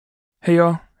Hey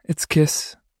y'all, it's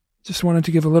Kiss. Just wanted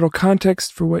to give a little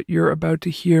context for what you're about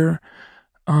to hear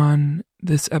on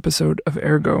this episode of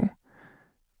Ergo.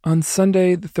 On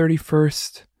Sunday, the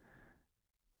 31st,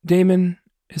 Damon,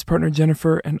 his partner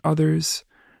Jennifer, and others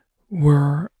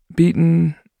were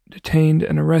beaten, detained,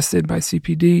 and arrested by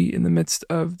CPD in the midst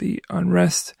of the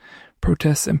unrest,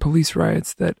 protests, and police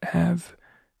riots that have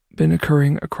been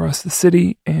occurring across the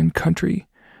city and country.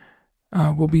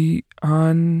 We'll be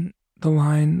on the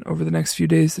line over the next few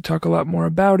days to talk a lot more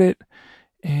about it,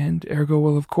 and Ergo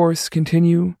will of course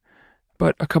continue.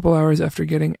 But a couple hours after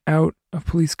getting out of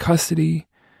police custody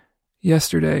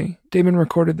yesterday, Damon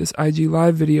recorded this IG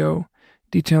live video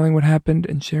detailing what happened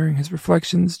and sharing his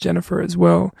reflections. Jennifer as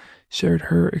well shared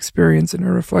her experience and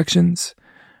her reflections.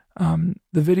 The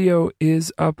video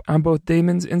is up on both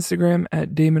Damon's Instagram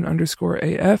at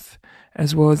Damon_AF,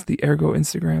 as well as the Ergo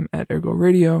Instagram at Ergo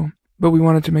Radio. But we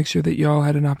wanted to make sure that y'all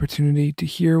had an opportunity to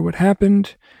hear what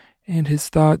happened and his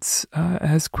thoughts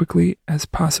as quickly as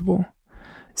possible.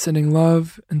 Sending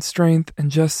love and strength and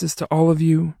justice to all of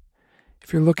you.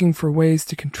 If you're looking for ways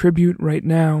to contribute right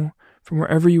now from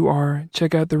wherever you are,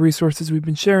 check out the resources we've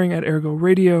been sharing at Ergo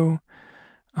Radio,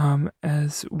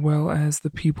 as well as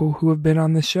the people who have been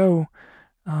on the show.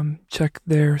 Check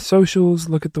their socials,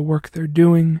 look at the work they're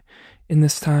doing in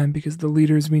this time, because the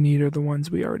leaders we need are the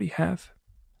ones we already have.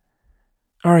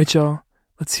 All right, y'all.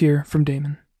 Let's hear from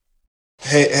Damon.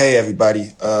 Hey,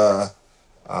 everybody. Just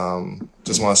want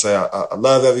to say I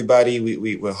love everybody.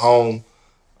 We're home.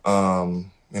 A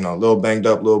little banged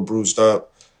up, a little bruised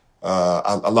up.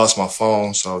 I lost my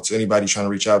phone, so to anybody trying to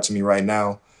reach out to me right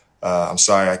now, I'm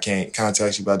sorry I can't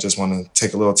contact you, but I just want to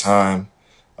take a little time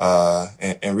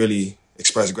and really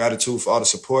express gratitude for all the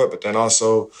support, but then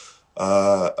also,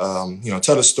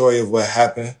 tell the story of what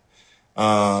happened.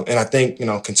 And I think,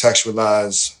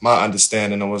 contextualize my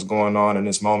understanding of what's going on in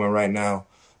this moment right now.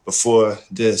 Before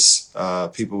this,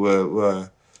 people were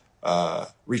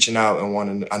reaching out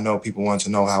and I know people wanted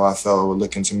to know how I felt, were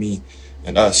looking to me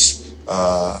and us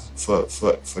for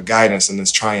guidance in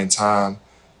this trying time.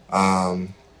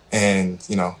 And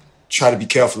try to be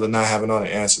careful of not having all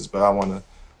the answers, but I want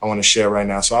to share right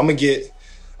now. So I'm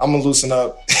gonna loosen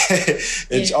up.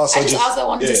 I also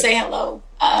wanted to say hello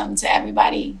to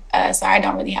everybody. Sorry I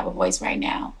don't really have a voice right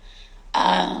now.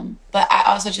 But I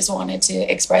also just wanted to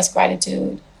express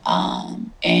gratitude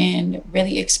and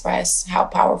really express how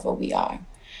powerful we are,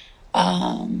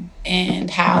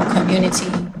 and how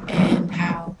community and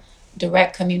how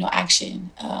direct communal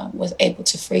action was able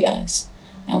to free us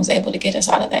and was able to get us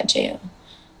out of that jail.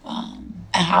 And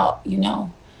how,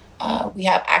 we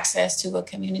have access to a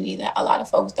community that a lot of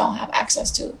folks don't have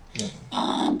access to.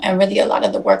 And really a lot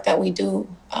of the work that we do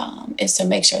is to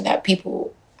make sure that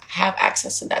people have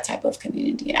access to that type of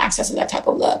community and access to that type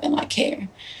of love and care.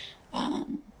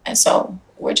 And so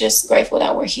we're just grateful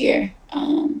that we're here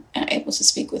and able to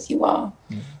speak with you all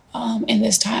in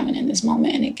this time and in this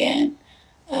moment. And again,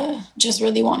 just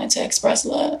really wanted to express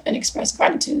love and express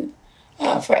gratitude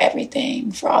for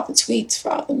everything, for all the tweets,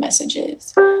 for all the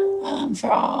messages,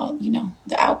 for all,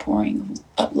 the outpouring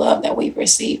of love that we've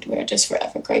received. We're just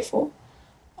forever grateful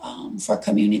for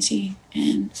community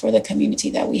and for the community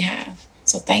that we have.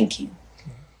 So thank you.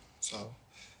 So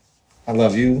I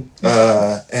love you,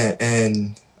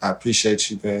 and I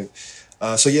appreciate you, babe.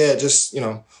 Just,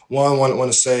 one,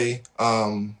 want to say,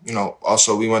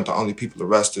 also we weren't the only people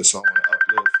arrested, so I want to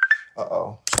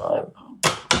uplift. Sorry.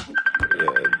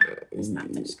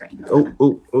 Hold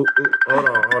on.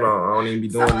 I don't even be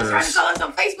doing this. Trying to call us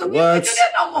on Facebook. We can't do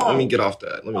that no more. Let me get off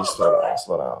that. Let me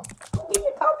slow down.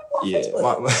 Yeah,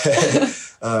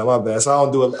 my bad. So I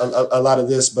don't do a lot of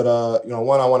this, but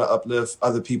one, I want to uplift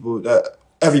other people,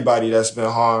 everybody that's been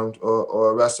harmed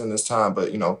or arrested in this time,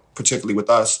 but particularly with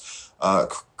us,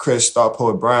 Chris Thought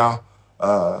Poet Brown.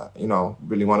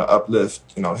 Really want to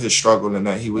uplift his struggle and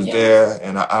that he was there,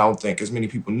 and I don't think as many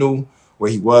people knew where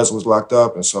he was locked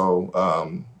up, and so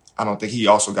I don't think he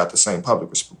also got the same public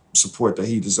support that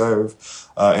he deserved.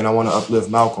 And I want to uplift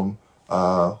Malcolm,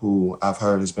 who I've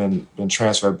heard has been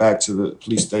transferred back to the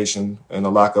police station in the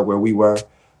lockup where we were.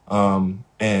 We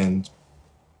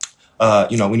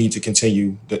need to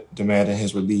continue demanding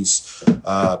his release.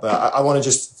 But I want to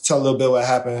just tell a little bit what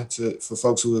happened for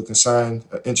folks who are concerned,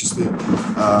 interested,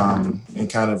 and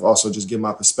kind of also just give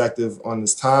my perspective on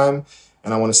this time.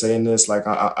 And I want to say in this, I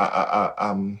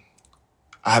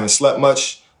haven't slept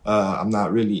much. I'm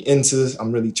not really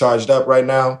I'm really charged up right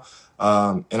now.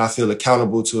 And I feel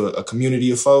accountable to a community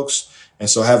of folks. And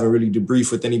so I haven't really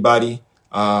debriefed with anybody.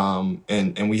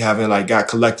 And we haven't got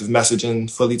collective messaging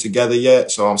fully together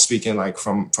yet. So I'm speaking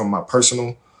from my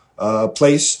personal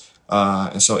place.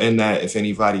 And so in that, if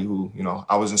anybody who,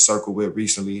 I was in circle with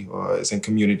recently or is in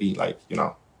community, like,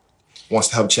 wants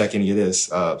to help check any of this,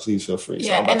 please feel free.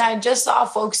 Yeah, and I just saw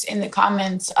folks in the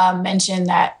comments mention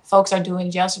that folks are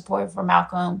doing jail support for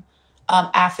Malcolm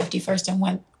at 51st and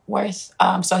Wentworth.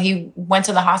 So he went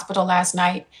to the hospital last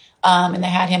night and they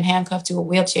had him handcuffed to a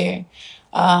wheelchair.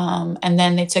 And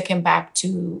then they took him back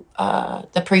to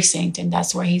the precinct, and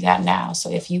that's where he's at now. So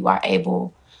if you are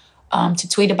able to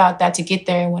tweet about that, to get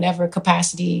there in whatever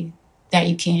capacity that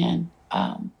you can,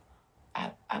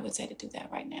 I would say to do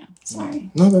that right now. Sorry.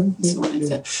 No.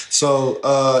 So,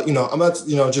 I'm about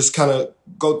to, just kind of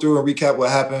go through and recap what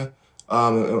happened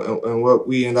and what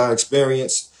we and I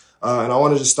experienced. And I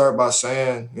wanted to start by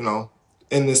saying,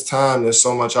 in this time, there's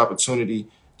so much opportunity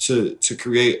to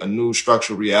create a new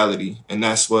structural reality. And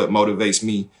that's what motivates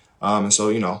me. And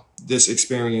so, this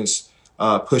experience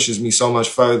pushes me so much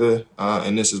further.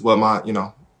 And this is what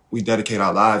we dedicate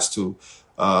our lives to.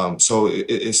 So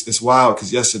it's wild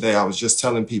because yesterday I was just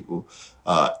telling people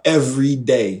every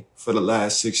day for the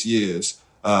last 6 years,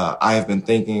 I have been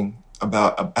thinking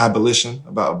about abolition,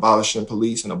 about abolishing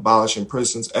police and abolishing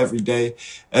prisons every day.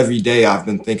 Every day I've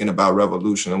been thinking about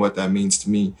revolution and what that means to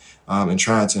me and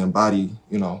trying to embody,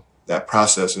 that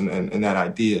process and that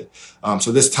idea.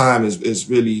 So this time is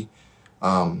really,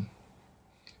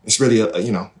 it's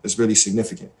really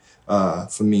significant.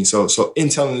 For me. So in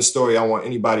telling this story, I want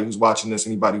anybody who's watching this,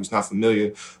 anybody who's not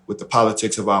familiar with the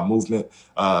politics of our movement,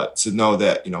 to know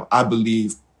that, I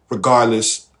believe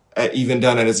regardless, even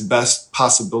done at its best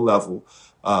possible level,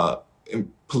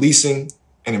 in policing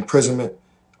and imprisonment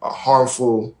are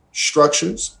harmful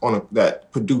structures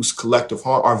that produce collective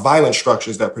harm, are violent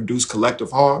structures that produce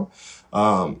collective harm.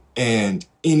 And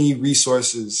any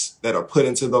resources that are put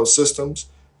into those systems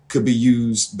could be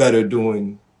used better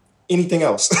doing anything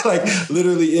else, like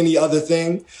literally any other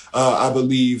thing, I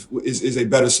believe is a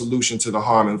better solution to the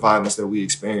harm and violence that we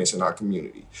experience in our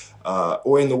community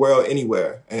or in the world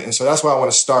anywhere. And so that's why I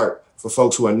want to start for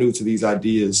folks who are new to these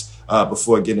ideas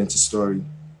before I get into story.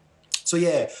 So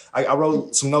yeah, I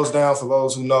wrote some notes down for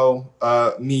those who know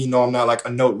me. Know I'm not like a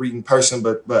note reading person,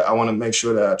 but I want to make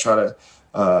sure that I try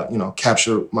to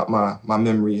capture my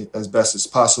memory as best as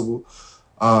possible.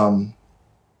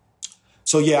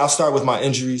 So yeah, I'll start with my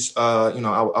injuries.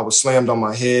 I was slammed on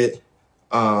my head.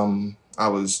 I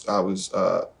was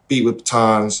beat with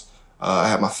batons. I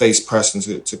had my face pressed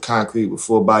into concrete with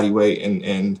full body weight,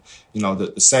 and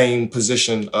the same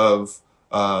position of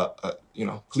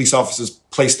police officers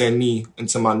placed their knee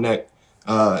into my neck,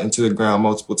 into the ground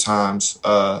multiple times.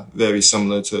 Very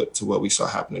similar to what we saw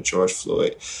happen to George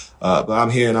Floyd. But I'm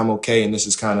here and I'm okay, and this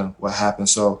is kind of what happened.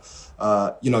 So.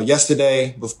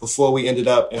 Yesterday, before we ended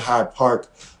up in Hyde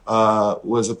Park,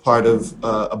 was a part of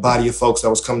a body of folks that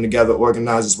was coming together,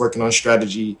 organizers working on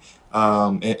strategy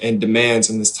and demands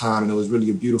in this time. And it was really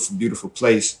a beautiful, beautiful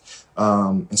place.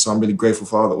 And so I'm really grateful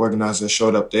for all the organizers that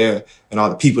showed up there and all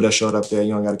the people that showed up there.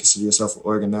 You don't got to consider yourself an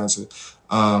organizer.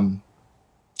 And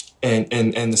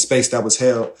the space that was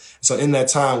held. So in that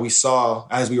time, we saw,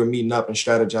 as we were meeting up and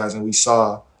strategizing, we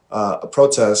saw a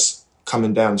protest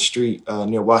coming down the street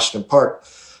near Washington Park.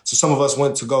 So some of us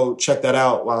went to go check that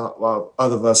out while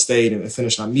other of us stayed and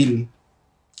finished our meeting.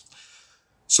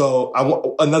 So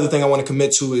another thing I want to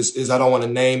commit to is I don't want to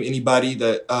name anybody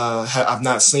that I've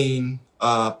not seen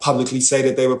publicly say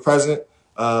that they were present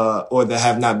or that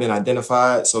have not been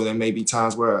identified. So there may be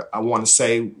times where I want to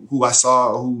say who I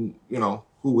saw or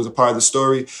who was a part of the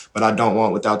story, but I don't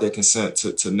want, without their consent,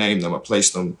 to name them or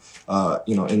place them,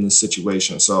 in this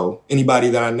situation. So anybody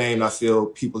that I named, I feel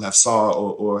people have saw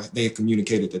or they have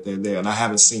communicated that they're there. And I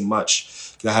haven't seen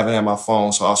much because I haven't had my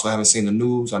phone. So I also haven't seen the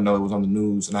news. I know it was on the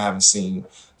news, and I haven't seen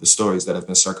the stories that have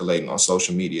been circulating on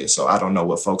social media. So I don't know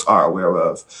what folks are aware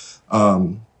of.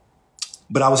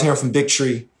 But I was hearing from Big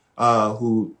Tree,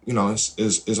 who, is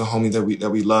a homie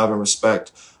that we love and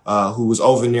respect, who was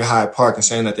over near Hyde Park and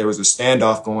saying that there was a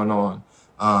standoff going on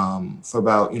for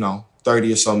about,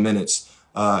 30 or so minutes.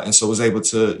 And so was able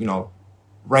to,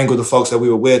 wrangle the folks that we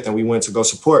were with, and we went to go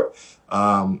support. We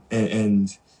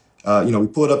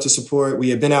pulled up to support. We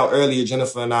had been out earlier,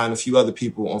 Jennifer and I and a few other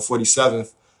people, on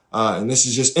 47th. And this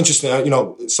is just interesting.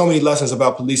 So many lessons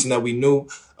about policing that we knew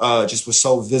just was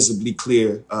so visibly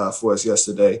clear for us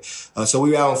yesterday. So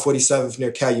we were out on 47th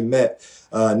near Calumet,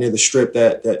 near the strip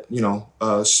that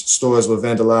stores were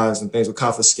vandalized and things were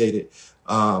confiscated.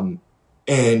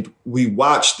 And we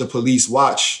watched the police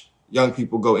watch young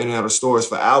people go in and out of stores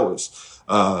for hours.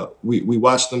 We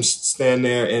watched them stand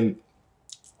there and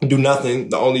do nothing.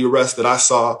 The only arrest that I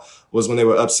saw was when they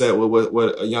were upset with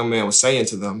what a young man was saying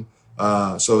to them.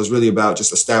 So it was really about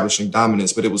just establishing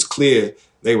dominance, but it was clear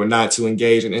they were not to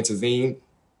engage and intervene.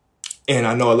 And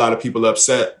I know a lot of people are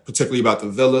upset, particularly about the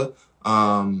villa.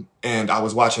 And I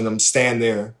was watching them stand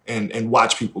there and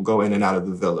watch people go in and out of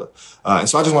the villa. And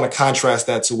so I just want to contrast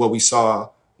that to what we saw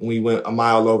when we went a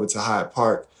mile over to Hyde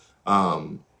Park,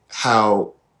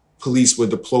 how police were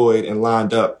deployed and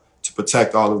lined up to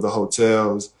protect all of the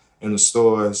hotels and the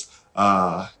stores,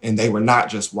 and they were not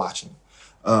just watching.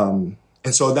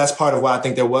 And so that's part of why I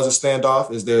think there was a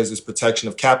standoff, is there's this protection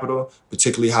of capital,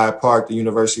 particularly Hyde Park, the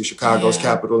University of Chicago's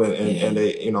capital, and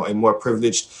a more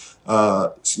privileged,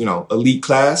 elite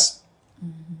class.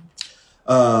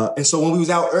 And so when we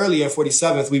was out early in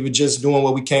 47th, we were just doing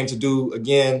what we came to do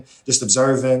again, just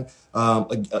observing,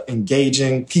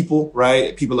 engaging people,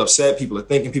 right? People upset, people are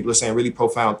thinking, people are saying really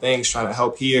profound things, trying to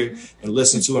help hear and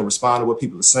listen to and respond to what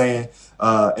people are saying,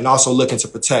 and also looking to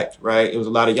protect, right? It was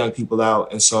a lot of young people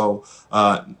out. And so,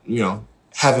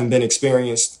 having been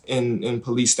experienced in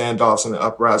police standoffs and the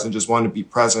uprising, just wanted to be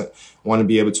present, wanted to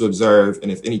be able to observe. And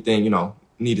if anything,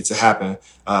 needed to happen,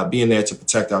 being there to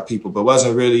protect our people, but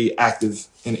wasn't really active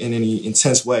in any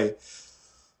intense way.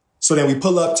 So then we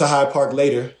pull up to Hyde Park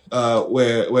later,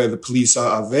 where the police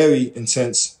are very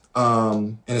intense.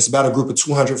 And it's about a group of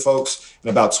 200 folks,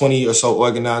 and about 20 or so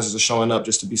organizers are showing up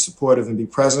just to be supportive and be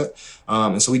present.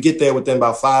 And so we get there within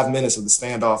about 5 minutes of the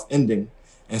standoff ending.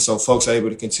 And so folks are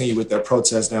able to continue with their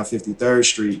protests down 53rd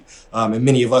Street. And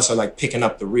many of us are like picking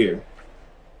up the rear.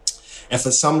 And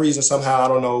for some reason, somehow, I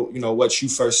don't know, what you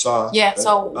first saw. Yeah.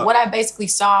 So what I basically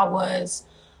saw was,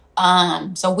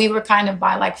 so we were kind of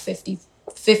by like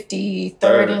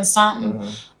 53rd and something.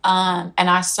 Mm-hmm. And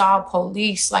I saw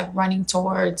police like running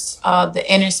towards the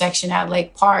intersection at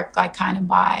Lake Park, like kind of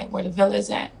by where the villa's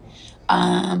at.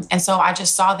 And so I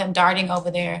just saw them darting over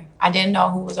there. I didn't know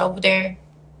who was over there.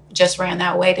 Just ran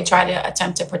that way to try to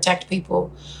attempt to protect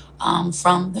people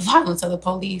from the violence of the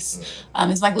police.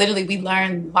 It's like literally we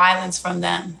learn violence from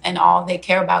them, and all they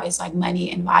care about is like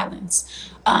money and violence.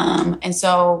 And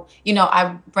so,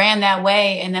 I ran that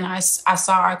way, and then I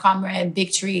saw our comrade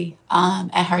Big Tree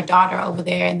and her daughter over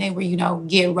there, and they were,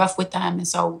 getting rough with them. And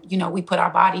so, we put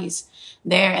our bodies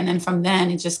there. And then from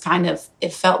then, it just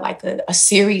it felt like a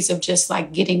series of just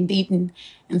like getting beaten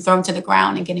and thrown to the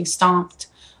ground and getting stomped.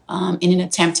 In an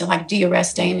attempt to like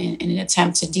de-arrest Damon, in an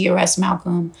attempt to de-arrest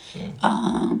Malcolm.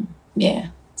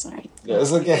 Sorry. Yeah,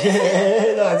 it's okay.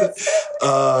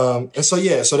 And so,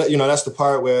 so that, that's the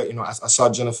part where, I saw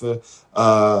Jennifer,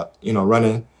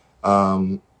 running.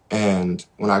 And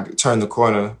when I turned the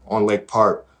corner on Lake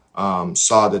Park,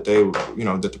 saw that they were,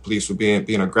 that the police were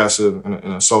being aggressive and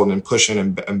assaulting and pushing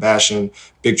and bashing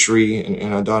Big Tree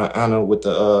and her daughter Anna with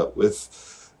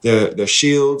their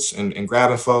shields and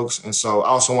grabbing folks. And so I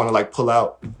also want to like pull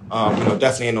out,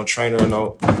 definitely ain't no trainer or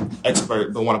no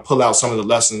expert, but want to pull out some of the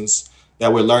lessons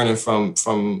that we're learning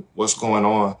from what's going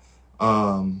on.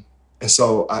 And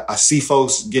so I see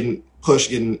folks getting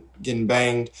pushed, getting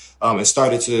banged, and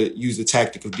started to use the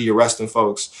tactic of de-arresting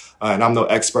folks. And I'm no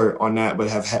expert on that, but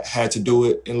have had to do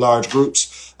it in large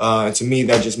groups. And to me,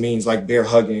 that just means like bear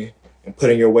hugging and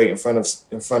putting your weight in front of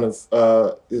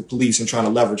the police and trying to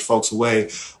leverage folks away,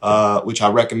 which I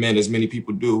recommend as many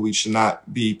people do. We should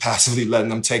not be passively letting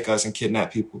them take us and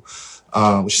kidnap people,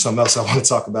 which is something else I want to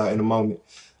talk about in a moment.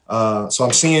 So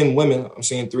I'm seeing women. I'm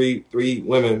seeing three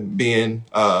women being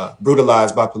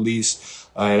brutalized by police,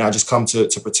 and I just come to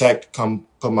protect, come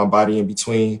put my body in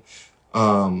between.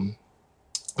 And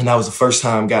that was the first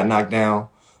time I got knocked down.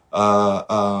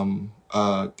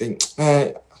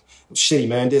 Shitty,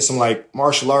 man. Did some like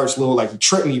martial arts, he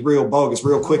tripped me real bogus,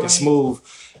 real quick and smooth,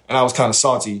 and I was kind of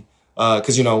salty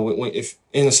because if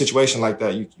in a situation like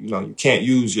that, you can't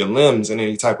use your limbs in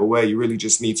any type of way. You really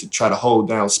just need to try to hold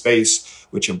down space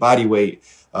with your body weight.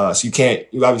 So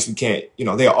you obviously can't.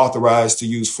 They are authorized to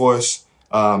use force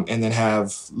and then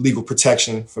have legal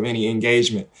protection from any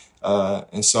engagement,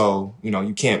 and so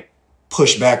you can't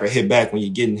push back or hit back when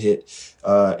you're getting hit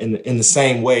in the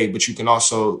same way, but you can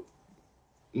also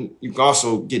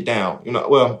get down,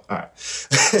 all right.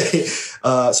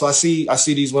 So I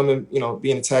see these women,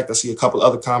 being attacked. I see a couple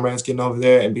other comrades getting over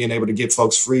there and being able to get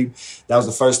folks free. That was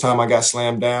the first time I got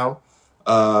slammed down.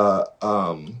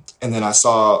 And then I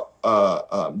saw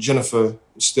Jennifer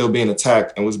still being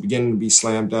attacked and was beginning to be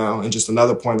slammed down. And just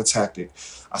another point of tactic,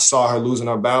 I saw her losing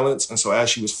her balance. And so as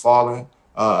she was falling,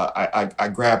 I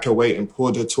grabbed her weight and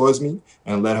pulled her towards me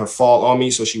and let her fall on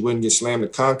me so she wouldn't get slammed to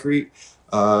concrete.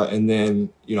 And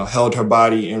then, held her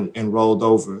body and rolled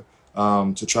over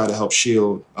to try to help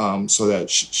shield so that,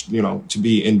 to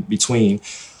be in between.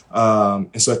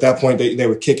 And so at that point, they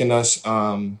were kicking us.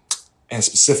 And And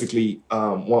specifically,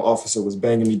 one officer was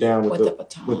banging me down with the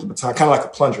baton, kind of like a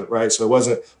plunger, right? So it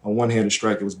wasn't a one-handed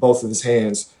strike. It was both of his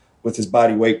hands with his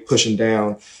body weight pushing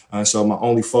down. So my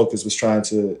only focus was trying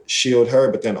to shield her,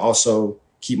 but then also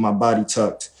keep my body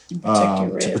tucked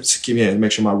to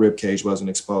make sure my rib cage wasn't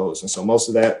exposed. And so most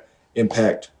of that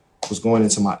impact was going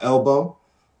into my elbow.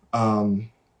 And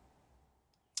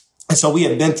so we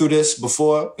had been through this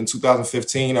before in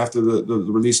 2015 after the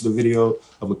release of the video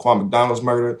of Laquan McDonald's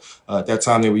murder. At that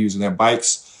time, they were using their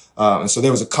bikes. And so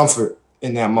there was a comfort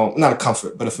in that moment, not a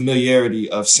comfort, but a familiarity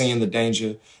of seeing the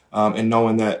danger and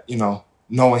knowing that,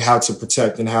 knowing how to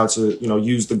protect and how to,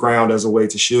 use the ground as a way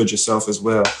to shield yourself as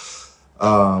well.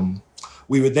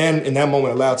 We were then in that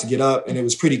moment allowed to get up, and it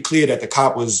was pretty clear that the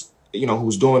cop was, who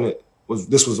was doing it,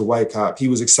 this was a white cop. He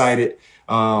was excited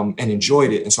and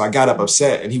enjoyed it. And so I got up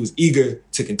upset, and he was eager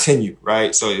to continue,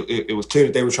 right? So it was clear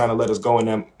that they were trying to let us go in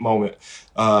that moment.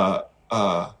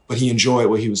 But he enjoyed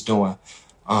what he was doing.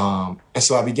 And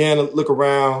so I began to look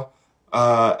around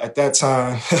at that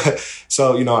time.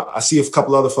 So, I see a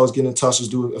couple other folks getting in touch,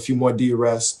 do a few more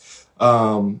de-arrests.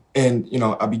 And,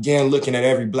 I began looking at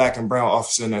every black and brown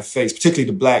officer in their face, particularly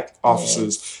the black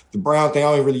officers. Yeah. The brown thing, I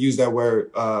don't even really use that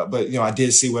word. But, I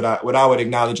did see what I would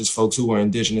acknowledge as folks who were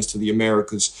indigenous to the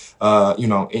Americas,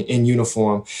 in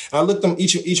uniform. And I looked them,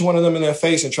 each one of them in their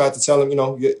face and tried to tell them,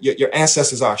 your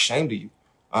ancestors are ashamed of you.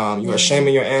 You are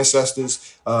shaming your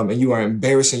ancestors, and you are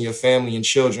embarrassing your family and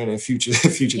children and future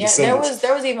descendants.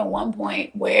 There was even one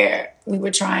point where we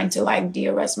were trying to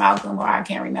de-arrest Malcolm, or I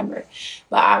can't remember,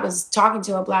 but I was talking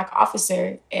to a black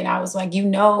officer, and I was like, they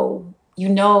will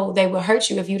hurt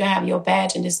you if you don't have your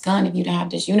badge and this gun, if you don't have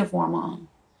this uniform on.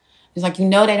 It's like, they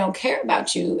don't care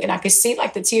about you. And I could see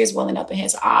the tears welling up in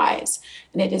his eyes.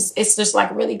 And it's just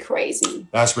really crazy.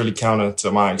 That's really counter to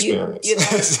my experience.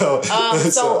 So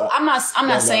I'm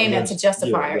not saying that to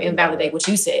justify or invalidate what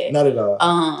you said. Not at all.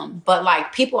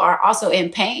 But people are also in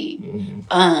pain.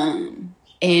 Mm-hmm.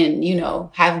 And,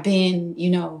 have been,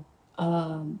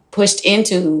 pushed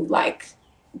into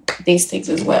these things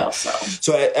as well.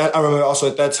 So I remember also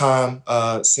at that time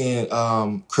seeing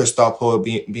Chris Starpool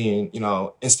being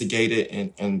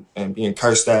instigated and being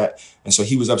cursed at, and so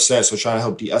he was upset. So trying to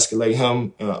help de-escalate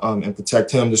him and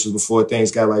protect him. This was before things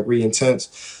got really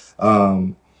intense.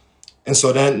 And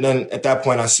so then at that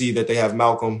point I see that they have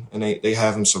Malcolm and they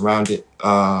have him surrounded,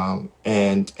 and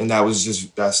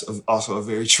that's also a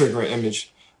very triggering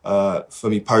image for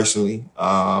me personally,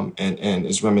 and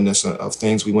is reminiscent of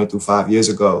things we went through 5 years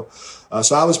ago.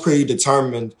 So I was pretty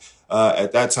determined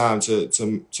at that time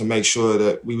to make sure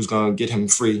that we was going to get him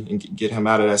free and get him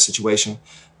out of that situation.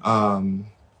 And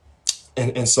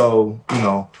so,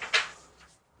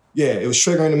 it was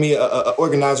triggering to me. An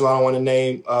organizer I don't want to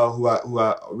name, who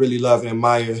I really love and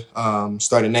admire,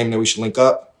 started naming that we should link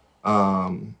up.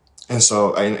 And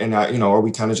so, and I, or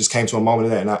we kind of just came to a moment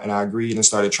of that, and I agreed and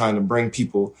started trying to bring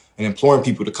people and imploring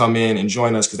people to come in and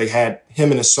join us, because they had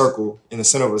him in a circle, in the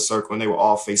center of a circle, and they were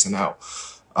all facing out.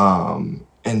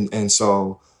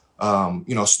 So,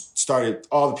 started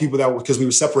all the people because we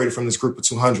were separated from this group of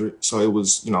 200. So it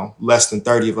was, less than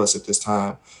 30 of us at this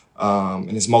time.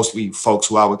 And it's mostly folks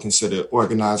who I would consider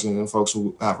organizing and folks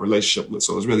who I have a relationship with.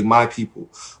 So it was really my people,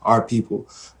 our people,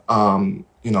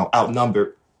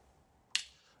 outnumbered.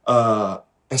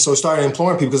 And so started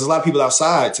imploring people, because there's a lot of people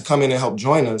outside, to come in and help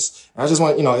join us. And I just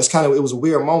want, it was a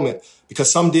weird moment, because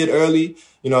some did early,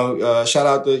 shout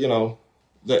out the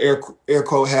air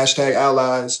quote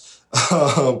 #allies.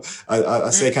 I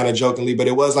say kind of jokingly, but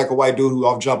it was a white dude who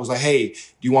off jump was like, "Hey, do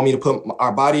you want me to put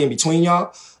our body in between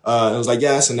y'all?" And it was like,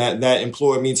 yes. And that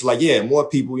implored me to more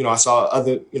people. I saw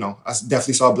other, I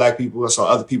definitely saw black people. I saw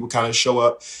other people kind of show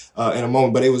up in a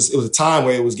moment, but it was a time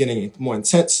where it was getting more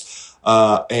intense.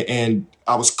 And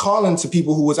I was calling to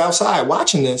people who was outside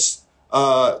watching this,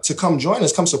 to come join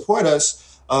us, come support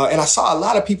us. And I saw a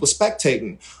lot of people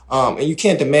spectating. And you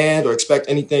can't demand or expect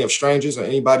anything of strangers or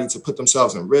anybody to put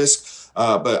themselves in risk.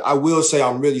 But I will say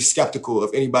I'm really skeptical of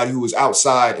anybody who was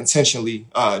outside intentionally,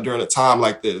 during a time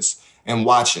like this and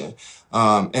watching.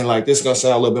 And this is going to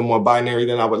sound a little bit more binary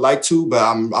than I would like to, but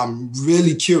I'm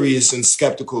really curious and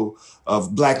skeptical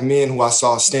of black men who I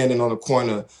saw standing on a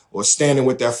corner or standing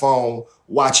with their phone,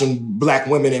 watching black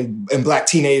women and black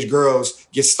teenage girls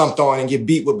get stumped on and get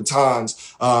beat with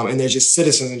batons. And there's just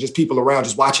citizens and just people around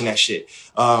just watching that shit.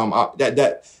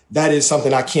 That is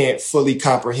something I can't fully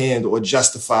comprehend or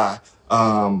justify.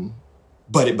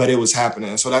 But it was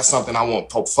happening. So that's something I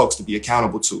want folks to be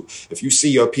accountable to. If you see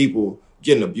your people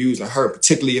getting abused and hurt,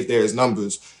 particularly if there's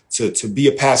numbers, to be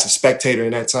a passive spectator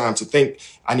in that time, to think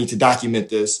I need to document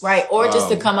this. Right. Or just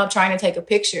to come up trying to take a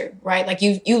picture, right? Like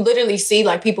you literally see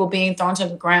like people being thrown to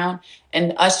the ground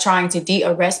and us trying to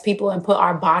de-arrest people and put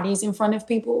our bodies in front of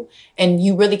people. And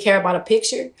you really care about a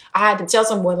picture. I had to tell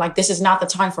someone like, this is not the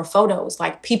time for photos.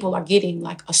 Like people are getting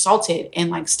like assaulted and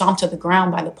like stomped to the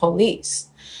ground by the police.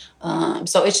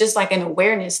 So it's just like an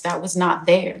awareness that was not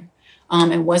there.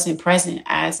 And wasn't present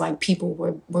as like people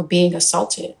were being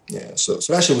assaulted. Yeah, so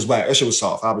that shit was whack. That shit was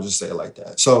soft. I would just say it like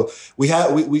that. So we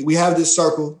have this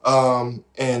circle,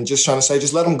 and just trying to say,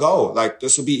 just let them go. Like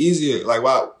this will be easier. Like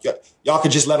wow, y'all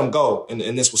could just let them go,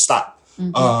 and this will stop.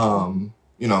 Mm-hmm.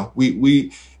 You know,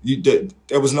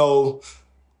 there was no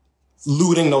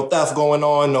looting, no theft going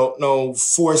on, no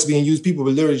force being used. People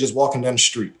were literally just walking down the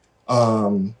street.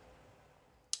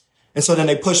 And so then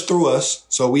they pushed through us.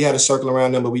 So we had a circle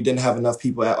around them, but we didn't have enough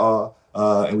people at all.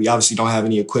 And we obviously don't have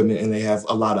any equipment, and they have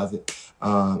a lot of it.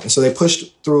 And so they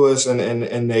pushed through us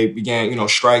and they began, you know,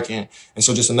 striking. And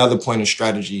so just another point of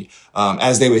strategy,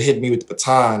 as they would hit me with the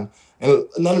baton. And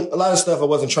a lot of stuff I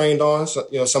wasn't trained on. So,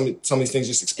 you know, some of these things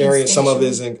just experience. Some of it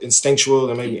is instinctual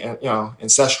and maybe, you know,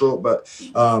 ancestral, but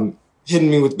hitting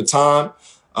me with the baton.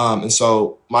 And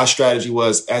so my strategy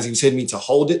was, as he was hitting me, to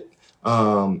hold it.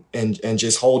 And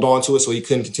just hold on to it so he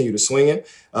couldn't continue to swing it.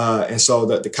 And so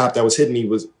the cop that was hitting me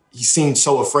he seemed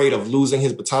so afraid of losing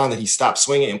his baton that he stopped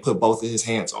swinging and put both of his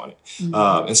hands on it.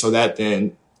 Mm-hmm. And so that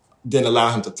then didn't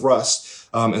allow him to thrust.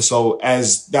 And so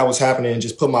as that was happening,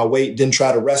 just put my weight, didn't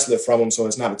try to wrestle it from him. So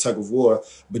it's not a tug of war,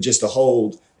 but just to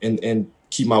hold and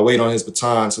keep my weight on his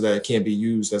baton so that it can't be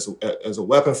used as a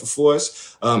weapon for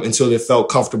force, until it felt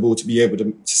comfortable to be able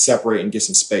to separate and get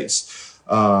some space.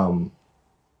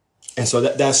 And so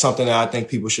that's something that I think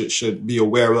people should be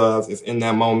aware of. If in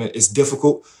that moment it's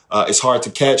difficult, it's hard to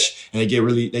catch, and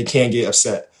they can get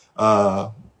upset.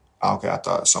 Okay, I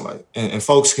thought somebody and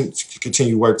folks can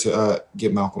continue work to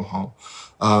get Malcolm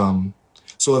home.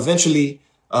 So eventually,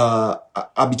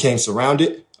 I became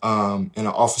surrounded, and an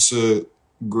officer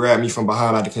grabbed me from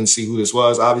behind. I couldn't see who this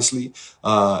was, obviously,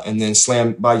 and then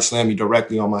body slammed me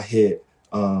directly on my head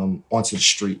onto the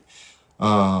street.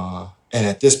 And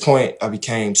at this point, I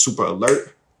became super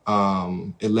alert.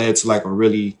 It led to like a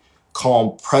really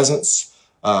calm presence,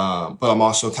 but I'm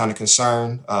also kind of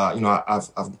concerned. You know,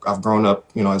 I've grown up,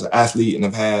 you know, as an athlete, and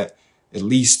I've had at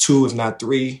least 2, if not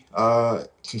 3,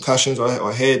 concussions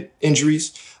or head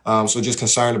injuries. So just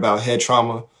concerned about head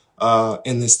trauma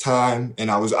in this time, and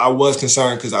I was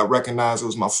concerned because I recognized it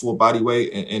was my full body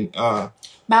weight and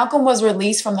Malcolm was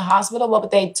released from the hospital, but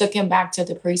they took him back to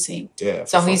the precinct. Yeah.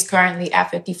 So he's currently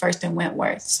at 51st and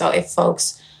Wentworth. So if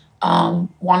folks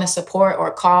want to support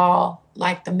or call,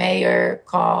 like the mayor,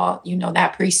 call, you know,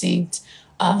 that precinct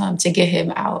to get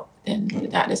him out, then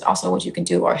that is also what you can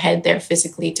do, or head there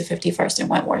physically to 51st and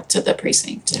Wentworth to the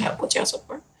precinct to help with your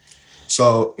support.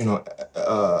 So, you know,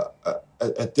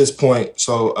 at this point,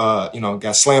 you know,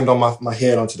 got slammed on my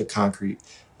head onto the concrete.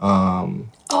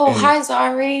 Hi,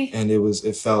 Zari. And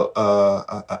it felt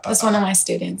that's one of my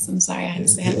students. I'm sorry, I had to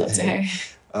say hello to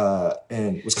her.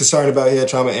 And was concerned about head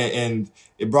trauma, and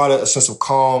it brought a sense of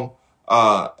calm.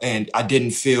 And I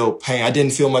didn't feel pain. I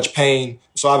didn't feel much pain.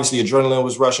 So obviously adrenaline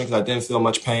was rushing because I didn't feel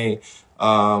much pain.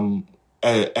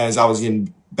 As I was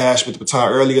getting bashed with the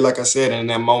baton earlier, like I said, and in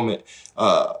that moment,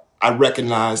 I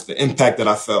recognized the impact that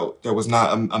I felt. There was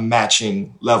not a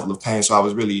matching level of pain. So I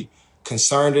was really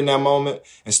concerned in that moment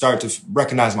and started to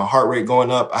recognize my heart rate going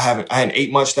up. I hadn't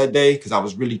ate much that day because I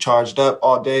was really charged up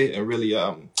all day and really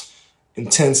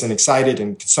intense and excited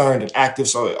and concerned and active.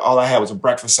 So all I had was a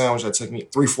breakfast sandwich that took me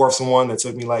 3/4 of one that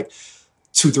took me like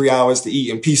 2-3 hours to eat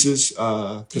in pieces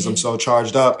because I'm so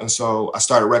charged up. And so I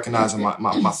started recognizing my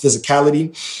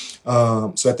physicality.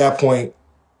 So at that point,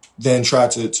 then tried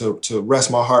to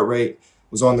rest my heart rate,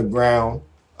 was on the ground.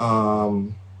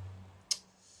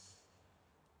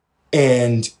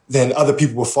 And then other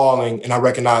people were falling, and I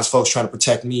recognized folks trying to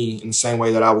protect me in the same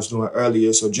way that I was doing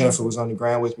earlier. So Jennifer was on the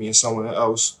ground with me, and someone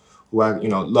else who I, you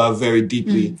know, love very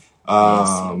deeply,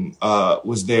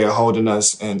 was there holding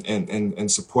us and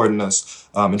supporting us,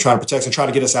 and trying to protect us and trying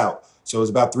to get us out. So it was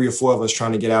about 3 or 4 of us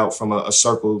trying to get out from a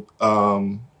circle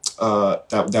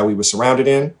that we were surrounded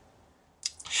in.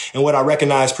 And what I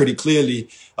recognized pretty clearly,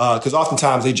 because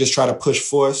oftentimes they just try to push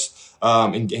force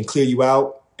and clear you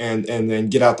out, and then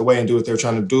get out the way and do what they're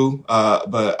trying to do.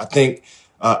 But I think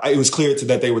it was clear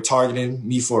that they were targeting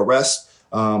me for arrest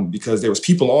because there was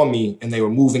people on me and they were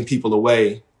moving people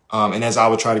away. And as I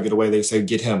would try to get away, they say,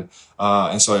 get him.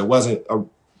 And so it wasn't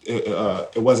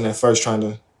at first trying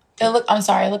to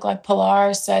It looked like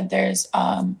Pilar said there's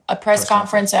a press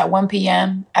conference at 1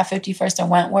 p.m. at 51st and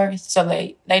Wentworth. So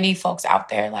they need folks out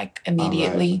there like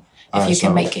immediately if you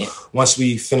can make it. Once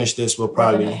we finish this, we'll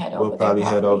probably head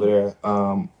over there.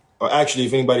 Or actually,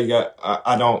 if anybody got,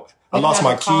 I lost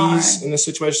my keys in this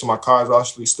situation, so my car is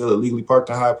actually still illegally parked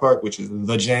in Hyde Park, which is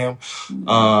the jam.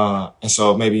 Mm-hmm. And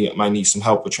so maybe I might need some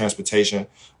help with transportation.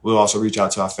 We'll also reach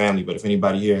out to our family. But if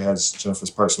anybody here has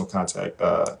Jennifer's personal contact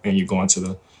and you're going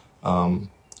to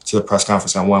the press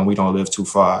conference at 1, we don't live too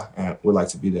far and we'd like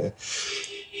to be there.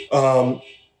 And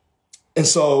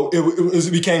so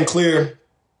it became clear,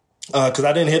 because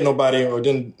I didn't hit nobody or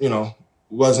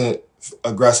wasn't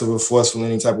aggressive or forceful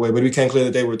in any type of way, but it became clear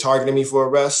that they were targeting me for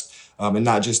arrest and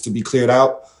not just to be cleared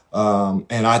out.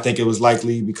 And I think it was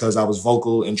likely because I was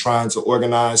vocal in trying to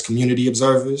organize community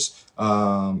observers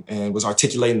and was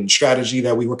articulating the strategy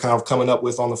that we were kind of coming up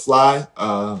with on the fly.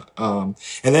 And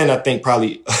then I think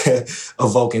probably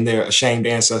evoking their ashamed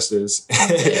ancestors.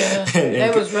 Yeah,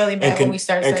 they was really bad when we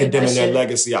started saying condemning their shit.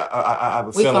 Legacy. I have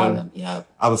a feeling.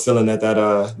 I have a feeling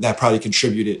that probably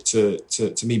contributed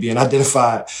to me being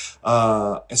identified.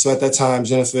 And so at that time,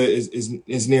 Jennifer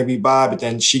is near me by, but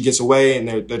then she gets away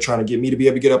and they're trying to get me to be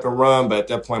able to get up and run. But at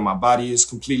that point, my body is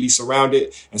completely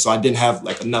surrounded. And so I didn't have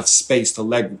like enough space to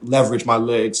leverage my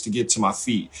legs to get to my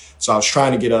feet. So I was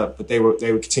trying to get up, but they would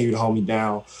continue to hold me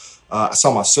down. I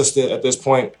saw my sister at this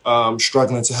point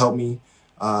struggling to help me.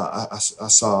 I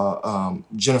saw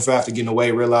Jennifer, after getting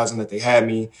away, realizing that they had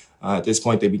me. At this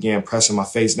point, they began pressing my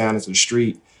face down into the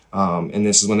street. And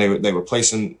this is when they were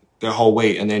placing their whole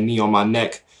weight and their knee on my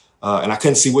neck. And I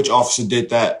couldn't see which officer did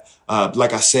that.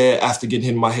 Like I said, after getting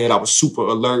hit in my head, I was super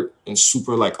alert and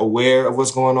super aware of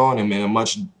what's going on and in a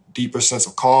much deeper sense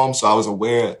of calm. So I was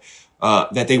aware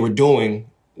that they were doing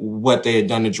what they had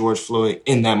done to George Floyd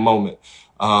in that moment.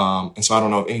 And so I don't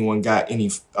know if anyone got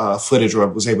any footage or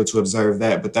was able to observe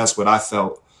that, but that's what I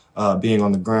felt being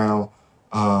on the ground.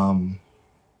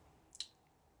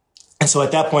 And so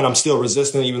at that point, I'm still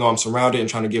resisting, even though I'm surrounded, and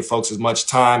trying to give folks as much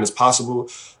time as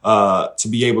possible to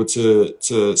be able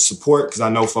to support, because I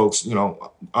know folks,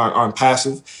 aren't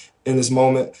passive in this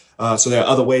moment. So there are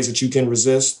other ways that you can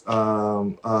resist.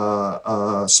 So,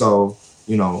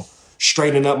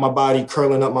 straightening up my body,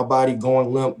 curling up my body,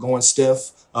 going limp, going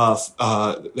stiff.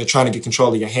 They're trying to get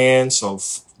control of your hands. So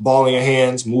balling your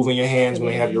hands, moving your hands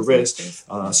when they have your wrist,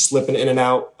 slipping in and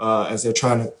out as they're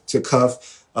trying to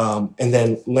cuff. And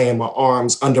then laying my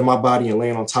arms under my body and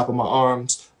laying on top of my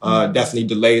arms definitely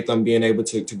delayed them being able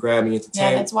to grab me and detain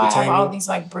me. Yeah, that's why I have all these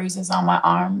bruises on my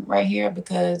arm right here,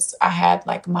 because I had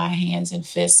my hands and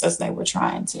fists as they were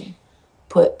trying to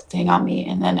put the thing on me,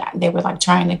 and then they were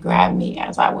trying to grab me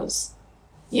as I was,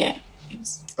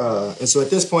 And so at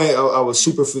this point, I was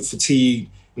super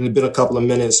fatigued, and it had been a couple of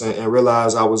minutes, and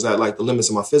realized I was at the limits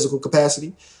of my physical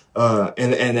capacity.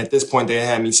 And at this point, they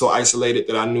had me so isolated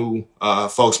that I knew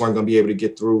folks weren't going to be able to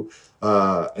get through.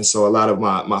 And so a lot of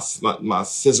my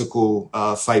physical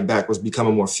fight back was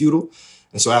becoming more futile.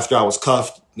 And so after I was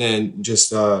cuffed, then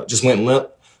just went limp.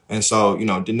 And so,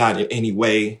 did not in any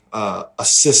way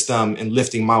assist them in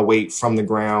lifting my weight from the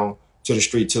ground to the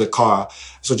street to the car.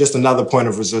 So just another point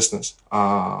of resistance.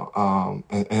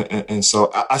 And so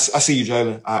I see you,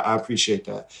 Jalen. I appreciate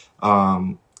that.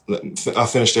 I'll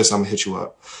finish this. I'm gonna hit you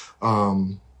up.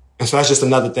 And so that's just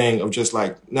another thing of just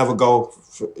never go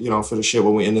for the shit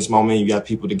when we're in this moment. You got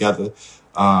people together.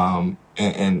 And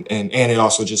it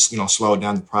also just, slowed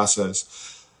down the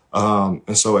process.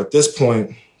 And so at this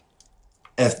point,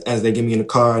 as they get me in the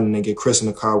car and they get Chris in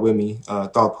the car with me,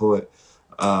 Thought Poet,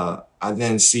 I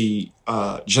then see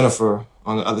Jennifer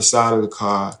on the other side of the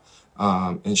car.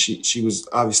 And she was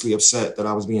obviously upset that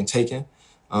I was being taken.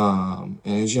 And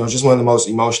it was, just one of the most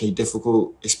emotionally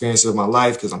difficult experiences of my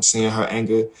life, because I'm seeing her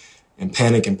anger and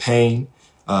panic and pain.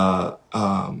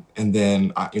 And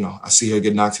then, I see her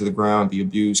get knocked to the ground, be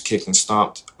abused, kicked and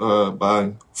stomped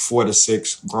by 4 to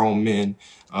 6 grown men,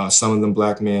 some of them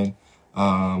black men.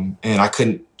 And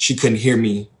she couldn't hear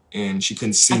me, and she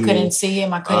couldn't see me. I couldn't see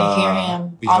him. I couldn't hear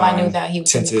him. All I knew that he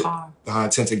was in the car.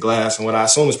 Behind tinted glass, and what I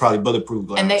assume is probably bulletproof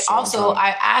glass. And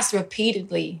I asked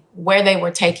repeatedly where they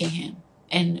were taking him,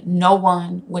 and no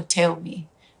one would tell me.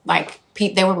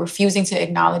 They were refusing to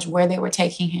acknowledge where they were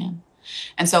taking him.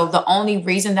 And so the only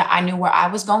reason that I knew where I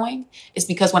was going is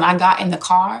because when I got in the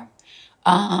car,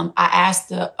 I asked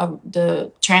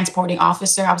the transporting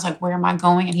officer, I was like, where am I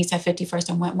going? And he said 51st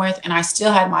and Wentworth. And I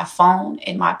still had my phone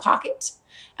in my pocket.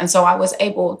 And so I was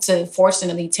able to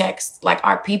fortunately text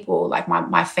our people,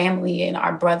 my family and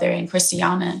our brother and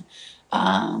Christiana,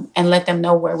 and let them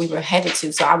know where we were headed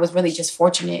to. So I was really just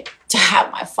fortunate to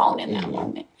have my phone in that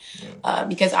moment,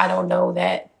 because I don't know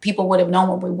that people would have known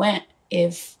where we went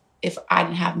if I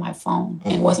didn't have my phone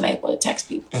and wasn't able to text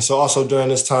people. And so also during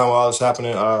this time while it was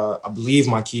happening, I believe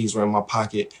my keys were in my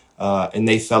pocket and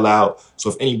they fell out. So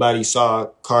if anybody saw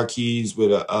car keys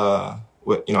with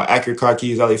accurate car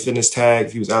keys, LA Fitness tag,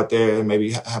 if he was out there and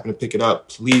maybe happened to pick it up,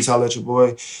 please holler at your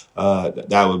boy.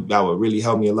 That would really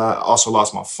help me a lot. I also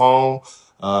lost my phone.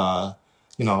 I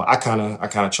kind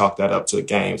of chalked that up to the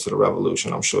game, to the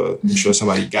revolution. I'm sure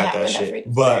somebody got that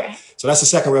shit. But so that's the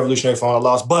second revolutionary phone I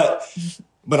lost.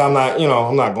 But I'm not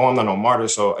no martyr.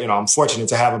 So, I'm fortunate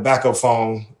to have a backup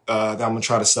phone that I'm gonna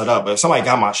try to set up. But if somebody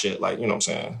got my shit, like, you know what I'm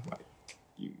saying? Like,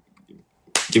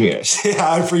 give me that shit.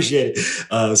 I appreciate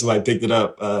it. Somebody picked it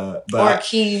up. Or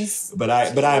keys. But I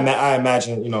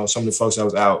imagine, some of the folks that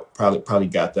was out probably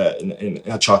got that, and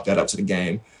I chalked that up to the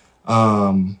game.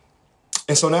 And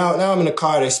so now I'm in the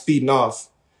car, they're speeding off,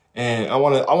 and I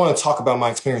want to talk about my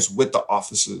experience with the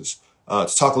officers, to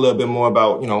talk a little bit more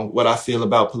about, what I feel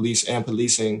about police and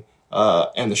policing,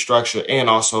 and the structure, and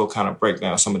also kind of break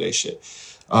down some of their shit.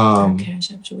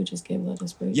 Cash App, should we just give Let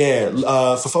Us Breathe? Yeah,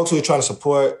 for folks who are trying to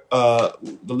support the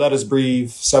Let Us Breathe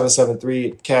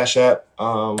 773 Cash App.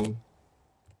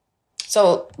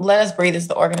 So Let Us Breathe is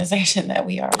the organization that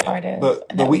we are a part of.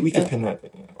 But we can pin that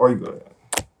thing, or you go ahead.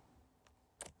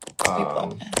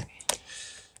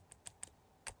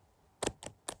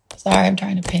 Sorry, I'm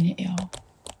trying to pin it, y'all.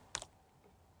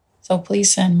 So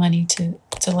please send money to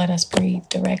Let Us Breathe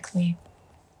directly.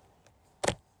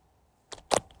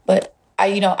 But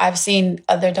I've seen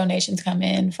other donations come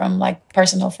in from like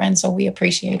personal friends, so we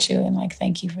appreciate you and like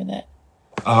thank you for that.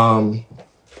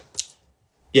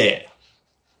 Yeah.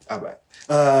 All right.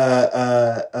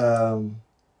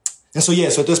 And so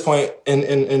at this point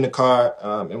in the car,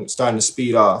 and we're starting to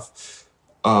speed off,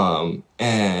 and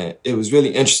it was really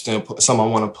interesting. Something I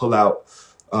want to pull out.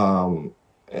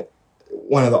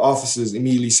 One of the officers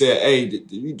immediately said, "Hey,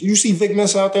 did you see Vic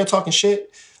Mensa out there talking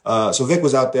shit?" So Vic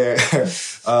was out there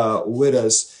with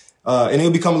us, and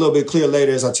it'll become a little bit clear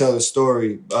later as I tell the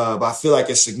story. But I feel like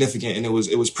it's significant, and it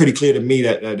was pretty clear to me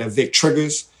that Vic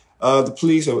triggers the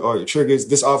police or triggers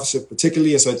this officer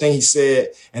particularly. And so the thing he said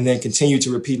and then continued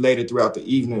to repeat later throughout the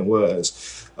evening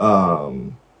was, what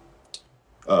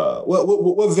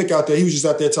Vic out there? He was just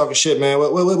out there talking shit, man.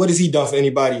 What has he done for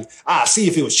anybody? See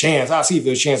if it was Chance. See if it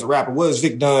was Chance the Rapper. What has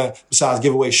Vic done besides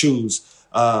give away shoes?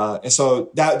 And so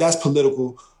that's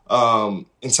political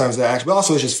in terms of the action. But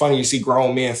also it's just funny you see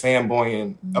grown men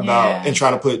fanboying about and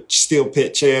trying to put steel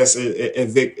pit Chance and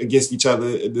Vic against each other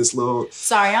in this little...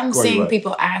 Sorry, I'm seeing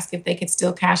people ask if they could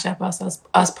still cash up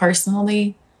us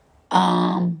personally.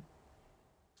 I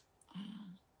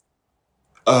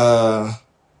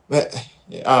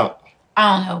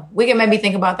don't know. We can maybe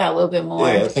think about that a little bit more.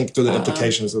 Yeah, I think through the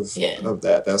implications of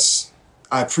that.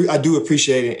 I do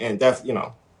appreciate it, and that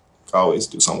I always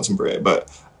do something with some bread. But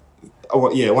I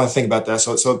want to think about that.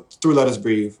 So through Let Us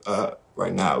Breathe,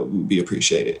 right now would be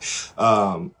appreciated.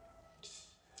 So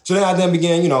then I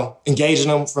began, engaging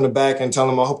them from the back and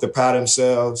telling them I hope they're proud of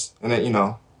themselves, and then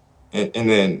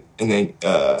and then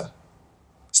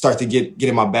start to get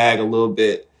in my bag a little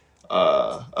bit.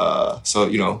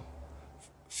 So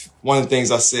one of the things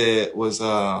I said was,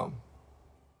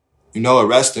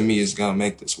 arresting me is gonna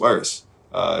make this worse.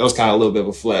 It was kind of a little bit of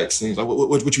a flex. And he was like,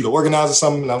 what you the organizer or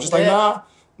something? And I was just like,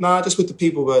 nah, just with the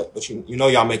people, but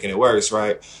y'all making it worse,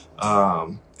 right?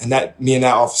 And that me and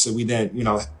that officer, we then,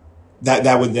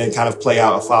 that would then kind of play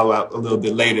out or follow out a little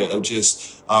bit later of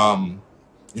just, how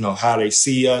they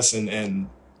see us and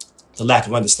the lack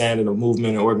of understanding of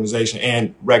movement and organization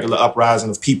and regular uprising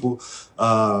of people.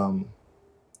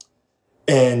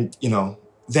 And,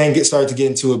 then started to get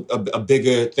into a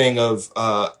bigger thing of,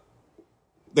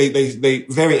 they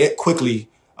very quickly,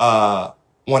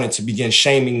 wanted to begin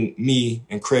shaming me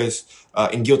and Chris,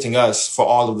 and guilting us for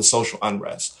all of the social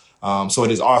unrest. So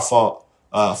it is our fault,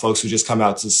 folks who just come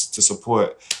out to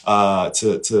support,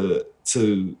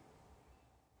 to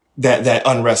that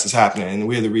unrest is happening. And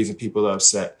we're the reason people are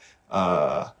upset.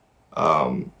 And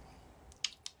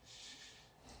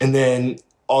then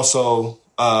also,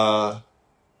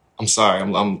 I'm sorry,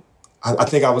 I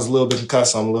think I was a little bit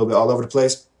concussed, so I'm a little bit all over the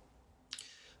place.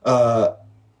 But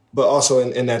also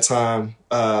in that time,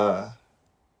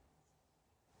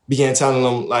 began telling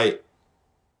them like,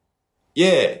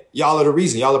 yeah, y'all are the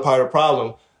reason, y'all are part of the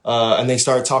problem. And they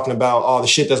started talking about all the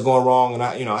shit that's going wrong and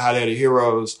how they're the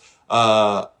heroes.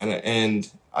 And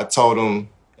I told them,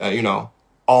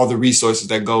 all the resources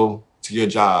that go to your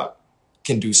job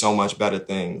can do so much better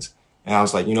things. And I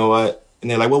was like, you know what? And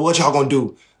they're like, well, what y'all gonna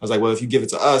do? I was like, well, if you give it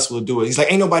to us, we'll do it. He's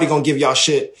like, ain't nobody gonna give y'all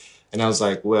shit. And I was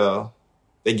like, well,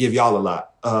 they give y'all a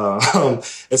lot. And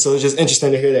so it's just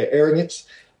interesting to hear that arrogance.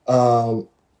 And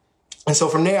so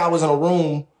from there, I was in a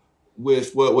room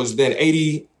with what was then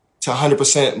 80 to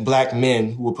 100% black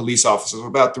men who were police officers for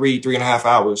about 3.5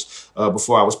 hours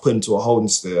before I was put into a holding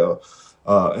cell.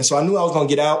 And so I knew I was going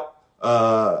to get out.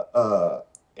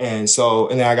 And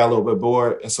then I got a little bit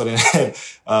bored. And so then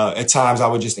at times I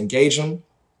would just engage them.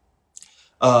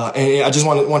 And I just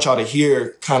want y'all to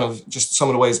hear kind of just some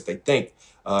of the ways that they think.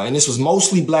 And this was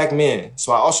mostly black men.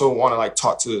 So I also want to like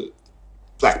talk to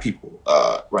black people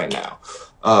right now.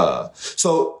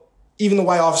 So even the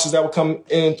white officers that would come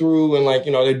in through and like,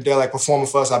 you know, they're like performing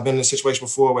for us. I've been in a situation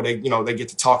before where they, you know, they get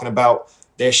to talking about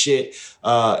their shit.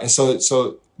 And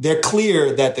so they're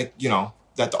clear that that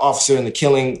the officer and the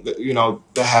killing, you know,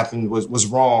 that happened was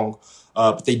wrong.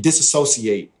 But they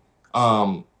disassociate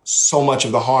so much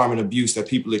of the harm and abuse that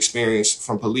people experience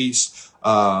from police.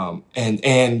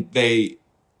 And they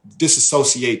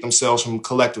disassociate themselves from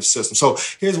collective systems. So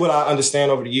here's what I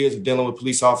understand over the years of dealing with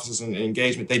police officers and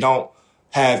engagement. They don't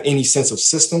have any sense of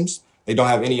systems. They don't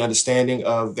have any understanding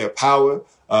of their power.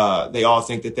 They all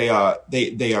think that they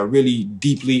are really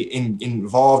deeply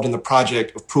involved in the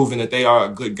project of proving that they are a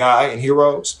good guy and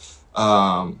heroes.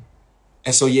 And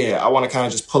so, yeah, I want to kind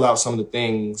of just pull out some of the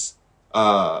things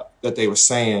that they were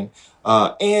saying.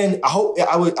 And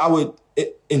I would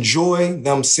enjoy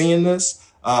them seeing this.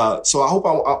 So I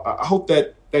hope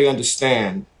that they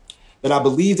understand that I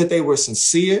believe that they were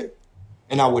sincere,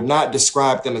 and I would not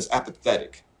describe them as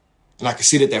apathetic. And I can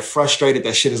see that they're frustrated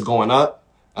that shit is going up,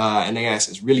 and their ass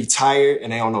is really tired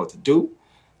and they don't know what to do.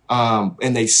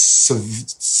 And they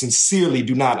sincerely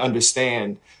do not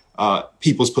understand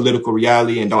people's political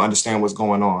reality and don't understand what's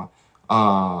going on.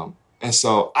 And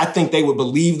so I think they would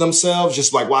believe themselves,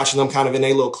 just like watching them kind of in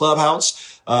their little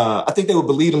clubhouse. I think they would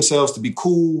believe themselves to be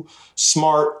cool,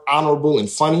 smart, honorable, and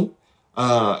funny.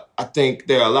 I think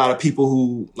there are a lot of people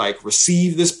who like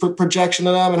receive this projection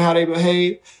of them and how they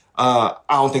behave. I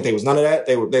don't think they was none of that.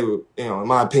 They were, you know, in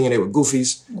my opinion, they were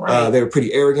goofies. Right. They were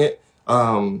pretty arrogant.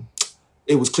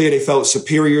 It was clear they felt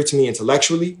superior to me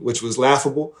intellectually, which was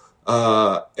laughable.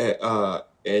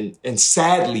 And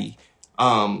sadly,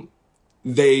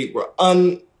 they were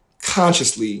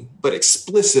unconsciously but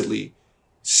explicitly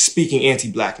speaking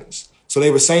anti-blackness. So they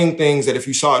were saying things that if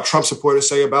you saw a Trump supporter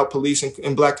say about police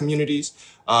in black communities,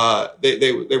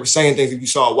 they were saying things if you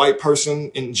saw a white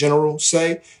person in general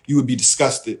say, you would be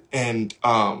disgusted and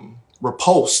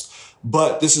repulsed.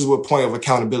 But this is what point of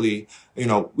accountability. You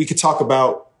know, we could talk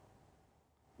about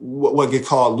what get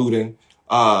called looting,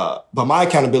 but my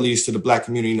accountability is to the black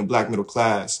community and the black middle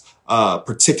class,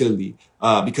 particularly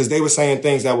because they were saying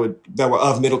things that were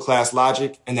of middle class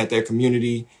logic and that their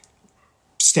community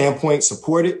standpoint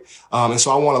supported. And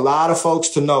so I want a lot of folks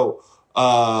to know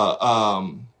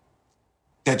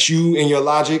that you and your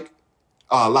logic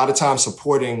are a lot of times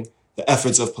supporting the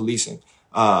efforts of policing.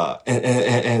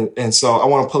 And so I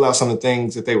want to pull out some of the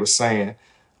things that they were saying.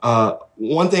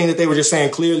 One thing that they were just saying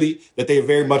clearly, that they are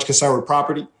very much concerned with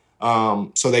property.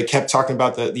 So they kept talking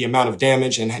about the amount of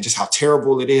damage and just how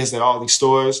terrible it is that all these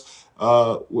stores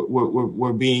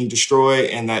were being destroyed,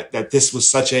 and that this was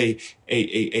such a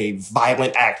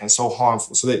violent act and so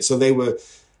harmful. So they were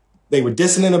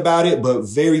dissonant about it, but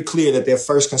very clear that their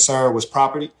first concern was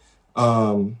property.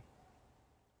 And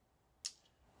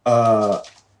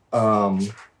I'm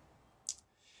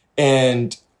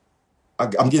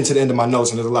getting to the end of my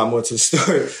notes, and there's a lot more to the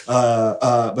story.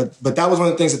 But that was one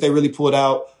of the things that they really pulled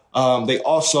out. They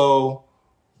also.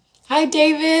 Hi,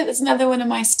 David. That's another one of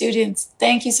my students.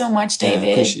 Thank you so much, David.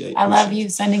 Yeah, appreciate I love you.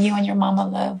 Sending you and your mama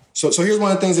love. So here's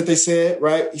one of the things that they said,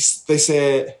 right? They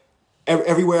said,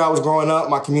 everywhere I was growing up,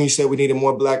 my community said we needed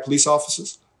more black police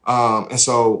officers. And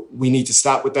so we need to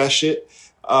stop with that shit.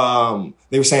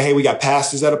 They were saying, hey, we got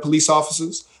pastors that are police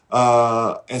officers.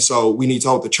 And so we need to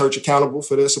hold the church accountable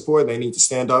for their support. They need to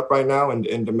stand up right now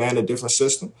and demand a different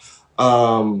system.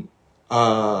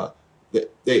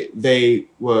 They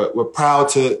were proud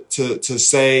to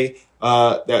say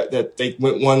that they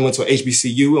one went to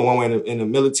HBCU and one went in the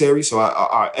military. So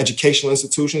our educational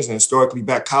institutions and historically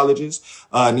black colleges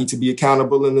need to be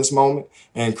accountable in this moment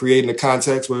and creating a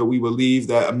context where we believe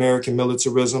that American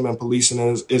militarism and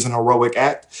policing is an heroic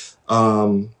act.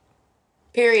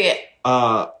 Period.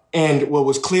 And what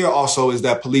was clear also is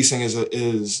that policing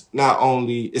is not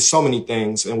only, it's so many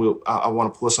things, and I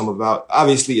want to pull some about.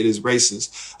 Obviously, it is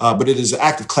racist, but it is an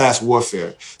act of class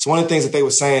warfare. So one of the things that they were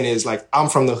saying is, like, I'm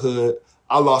from the hood.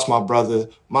 I lost my brother.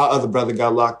 My other brother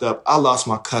got locked up. I lost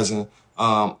my cousin.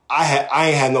 I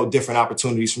ain't had no different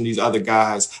opportunities from these other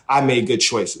guys. I made good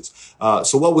choices.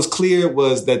 So what was clear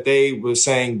was that they were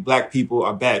saying black people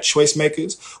are bad choice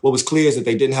makers. What was clear is that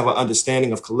they didn't have an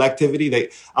understanding of collectivity.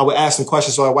 I would ask them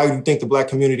questions like, why do you think the black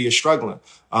community is struggling?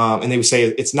 And they would say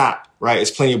it's not, right?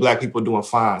 It's plenty of black people doing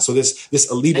fine. So this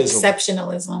elitism.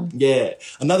 Exceptionalism. Yeah.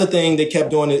 Another thing they kept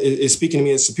doing is speaking to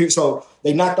me as superior. So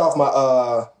they knocked off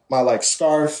my like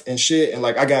scarf and shit. And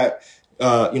like I got,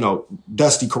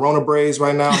 dusty Corona braids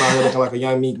right now. I'm out here looking like a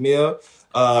young Meek Mill.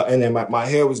 And then my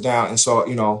hair was down. And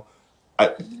so,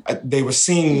 they were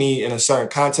seeing me in a certain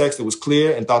context that was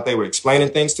clear and thought they were explaining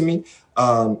things to me,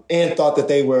 and thought that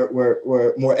they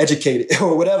were more educated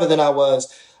or whatever than I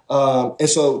was. And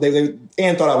so they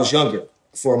thought I was younger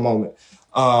for a moment.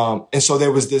 And so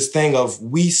there was this thing of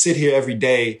we sit here every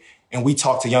day and we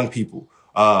talk to young people.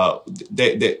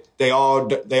 They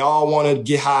all want to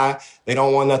get high. They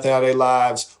don't want nothing out of their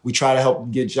lives. We try to help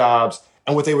them get jobs.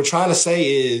 And what they were trying to say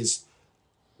is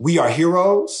we are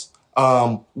heroes.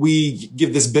 We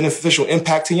give this beneficial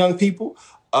impact to young people.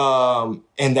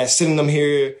 And that sitting them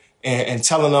here and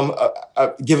telling them,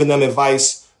 giving them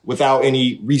advice without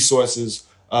any resources,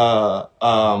 so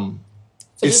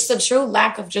just the true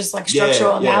lack of just like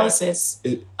structural analysis,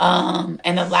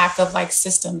 and the lack of like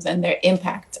systems and their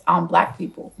impact on black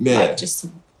people, like just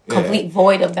complete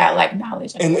void of that like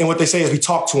knowledge. And what they say is we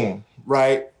talk to them,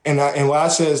 right? And what I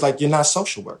say is like, you're not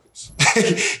social workers,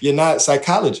 you're not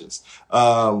psychologists.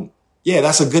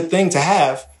 That's a good thing to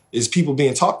have, is people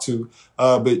being talked to.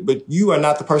 But you are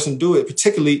not the person to do it,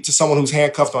 particularly to someone who's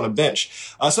handcuffed on a bench.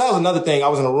 So that was another thing. I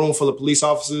was in a room full of police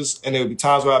officers, and there would be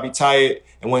times where I'd be tired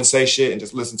and wouldn't say shit and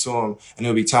just listen to them. And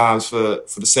there would be times for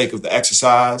the sake of the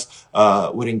exercise,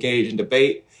 would engage in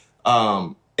debate.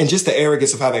 And just the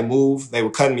arrogance of how they move. They were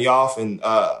cutting me off and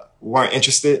weren't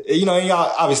interested. And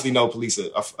y'all obviously know police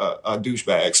are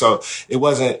douchebags. So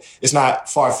it's not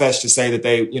far-fetched to say that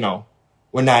they,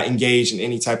 were not engaged in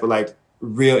any type of like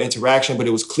real interaction, but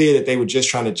it was clear that they were just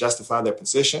trying to justify their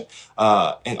position.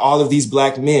 And all of these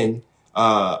black men,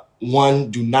 one,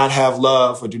 do not have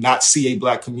love or do not see a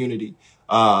black community.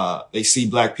 They see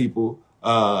black people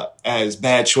as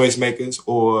bad choice makers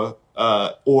or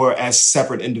as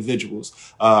separate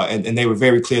individuals. And they were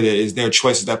very clear that it is their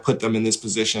choices that put them in this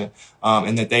position,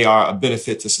 and that they are a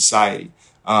benefit to society.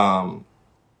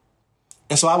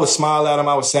 And so I would smile at them.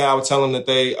 I would tell them that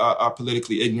they are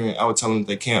politically ignorant. I would tell them that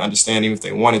they can't understand even if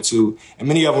they wanted to. And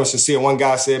many of them were sincere. One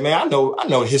guy said, man, I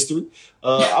know history.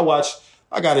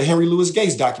 I got a Henry Louis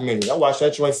Gates documentary. I watched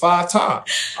that joint 5 times.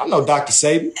 I know Dr.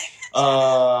 Sabi.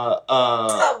 Talk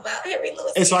about Henry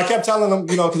Louis. And so I kept telling them,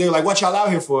 because they were like, what y'all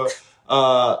out here for?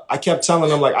 I kept telling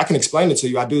them, like, I can explain it to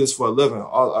you. I do this for a living.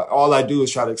 All I do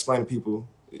is try to explain to people,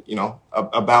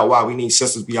 about why we need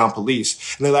systems beyond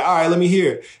police. And they're like, all right, let me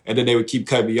hear. And then they would keep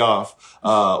cutting me off.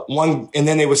 And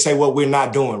then they would say, what we're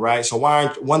not doing, right? So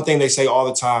one thing they say all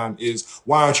the time is,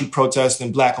 why aren't you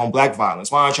protesting black on black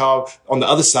violence? Why aren't y'all on the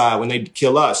other side when they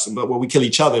kill us? But when we kill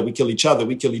each other, we kill each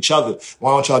other.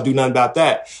 Why don't y'all do nothing about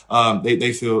that?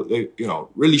 They feel,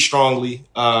 really strongly,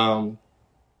 about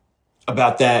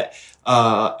that.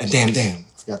 And damn.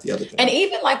 Forgot the other thing. And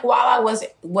even like while I was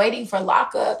waiting for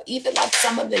lockup, even like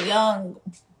some of the young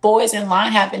boys in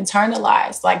line have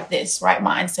internalized like this, right,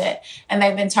 mindset. And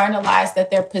they've internalized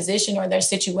that their position or their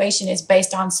situation is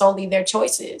based on solely their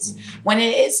choices, when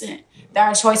it isn't. There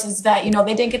are choices that,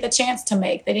 they didn't get the chance to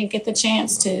make. They didn't get the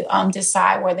chance to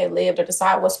decide where they lived or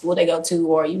decide what school they go to,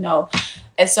 or,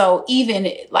 And so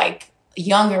even like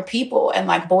younger people and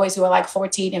like boys who are like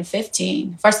 14 and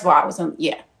 15, first of all,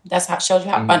 that's how it shows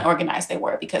you how unorganized they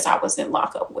were, because I was in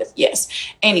lockup with,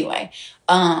 Anyway,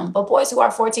 but boys who are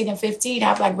 14 and 15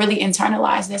 have like really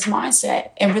internalized this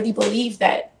mindset and really believe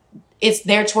that it's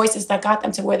their choices that got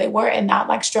them to where they were, and not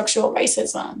like structural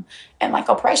racism and like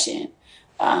oppression.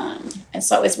 And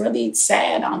so it's really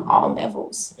sad on all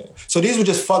levels. So these were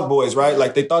just fuck boys, right?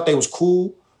 Like they thought they was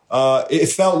cool.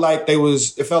 It felt like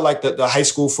the high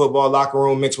school football locker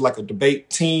room mixed with like a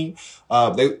debate team.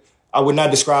 I would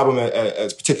not describe them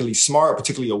as particularly smart,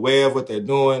 particularly aware of what they're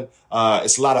doing.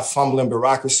 It's a lot of fumbling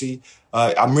bureaucracy.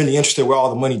 I'm really interested where all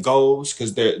the money goes,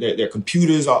 because their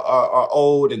computers are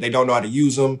old and they don't know how to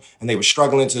use them, and they were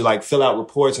struggling to like fill out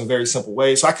reports in very simple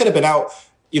ways. So I could have been out,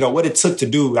 what it took to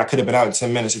do, I could have been out in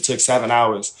 10 minutes. It took 7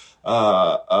 hours.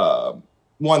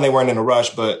 One, they weren't in a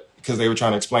rush, but because they were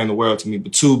trying to explain the world to me,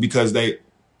 but two, because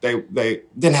they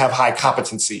didn't have high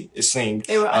competency, it seemed.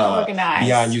 They were unorganized.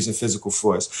 Beyond using physical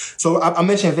force. So I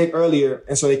mentioned Vic earlier,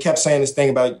 and so they kept saying this thing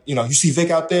about, you see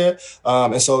Vic out there?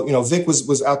 And so, Vic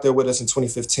was out there with us in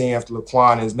 2015 after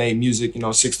Laquan has made music,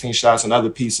 16 Shots and other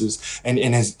pieces, and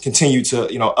has continued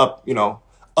to,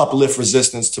 uplift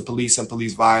resistance to police and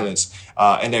police violence.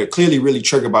 And they're clearly really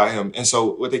triggered by him. And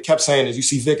so what they kept saying is, you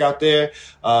see Vic out there?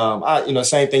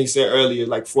 Same thing you said earlier,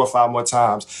 like 4 or 5 more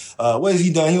times. What has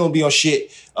he done? He won't be on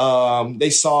shit. They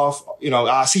soft,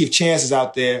 I see if Chance is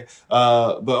out there,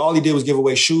 but all he did was give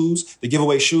away shoes. The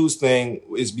giveaway shoes thing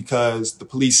is because the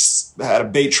police had a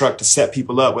bait truck to set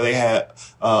people up where they had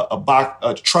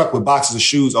a truck with boxes of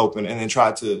shoes open and then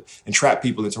tried to entrap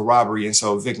people into robbery. And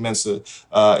so Vic Mensa,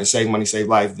 and Save Money, Save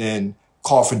Life, then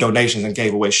called for donations and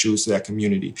gave away shoes to that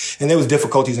community. And there was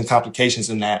difficulties and complications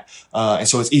in that. And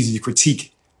so it's easy to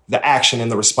critique the action and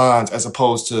the response as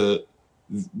opposed to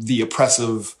the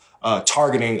oppressive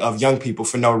targeting of young people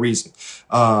for no reason.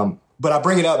 But I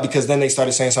bring it up because then they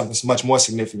started saying something much more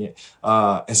significant.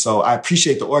 And so I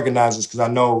appreciate the organizers because I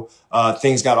know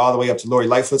things got all the way up to Lori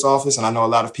Lightfoot's office. And I know a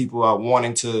lot of people are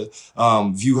wanting to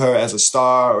view her as a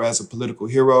star or as a political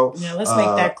hero. Yeah, let's make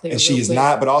that clear. And she is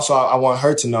not. But also I want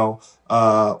her to know,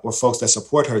 or folks that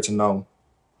support her to know,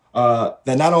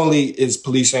 that not only is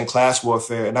policing class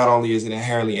warfare, and not only is it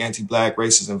inherently anti-Black,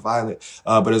 racist, and violent,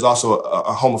 but it's also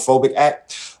a homophobic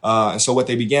act. And so what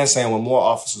they began saying when more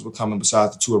officers were coming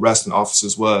besides the 2 arresting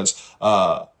officers was,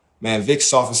 man, Vic's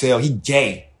soft as hell. He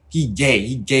gay. He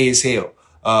gay as hell.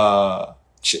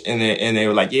 And they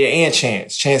were like, yeah, and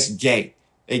Chance is gay.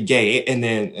 They gay. And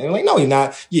then, and like, no, he's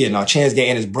not. Yeah, no, Chance gay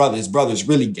and his brother's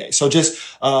really gay. So just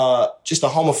a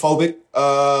homophobic,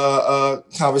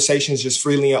 conversations just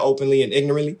freely and openly and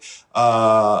ignorantly.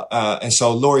 And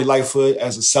so Lori Lightfoot,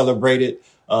 as a celebrated,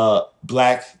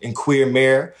 Black and queer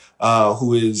mayor,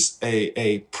 who is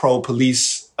a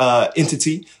pro-police,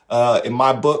 entity, in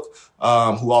my book,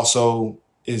 who also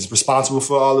is responsible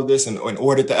for all of this and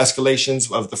ordered the escalations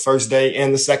of the first day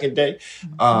and the second day.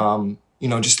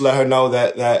 Just to let her know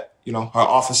that her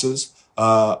officers,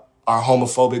 are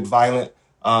homophobic, violent,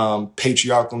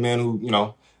 patriarchal men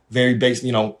who, very basic,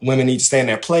 women need to stay in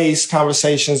their place.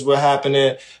 Conversations were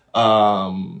happening,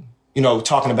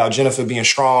 talking about Jennifer being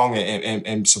strong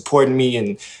and supporting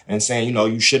me and saying,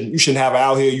 you shouldn't have her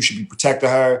out here. You should be protecting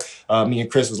her. Me and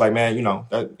Chris was like, man,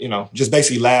 just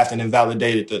basically laughed and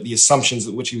invalidated the assumptions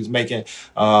of which he was making.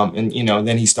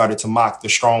 Then he started to mock the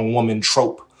strong woman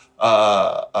trope.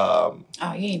 Oh,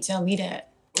 you didn't tell me that.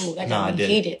 Ooh, that got me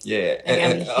heated. Yeah,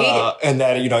 and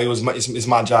that it's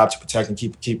my job to protect and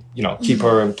keep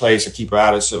her in place or keep her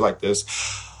out of shit like this.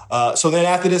 So then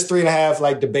after this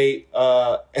 3.5 debate,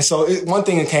 and so one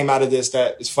thing that came out of this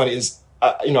that is funny is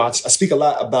I speak a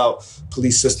lot about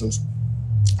police systems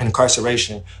and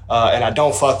incarceration, and I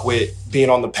don't fuck with being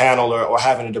on the panel or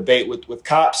having a debate with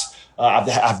cops.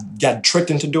 I've gotten tricked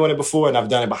into doing it before, and I've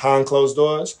done it behind closed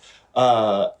doors.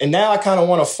 And now I kind of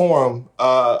want a forum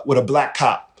with a Black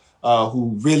cop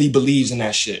who really believes in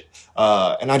that shit.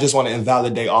 And I just want to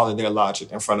invalidate all of their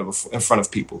logic in front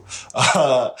of people.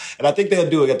 And I think they'll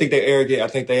do it. I think they're arrogant. I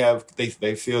think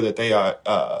they feel that they are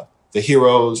the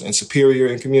heroes and superior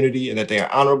in community and that they are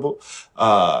honorable.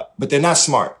 But they're not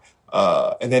smart.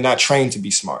 And they're not trained to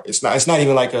be smart. It's not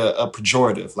even like a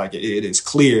pejorative. Like it is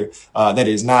clear, that it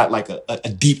is not like a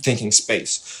deep thinking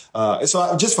space. And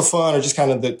so just for fun or just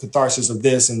kind of the catharsis of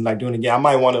this and doing it again, I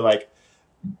might want to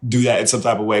do that in some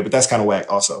type of way, but that's kind of whack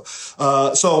also.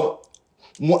 So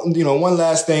one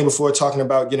last thing before talking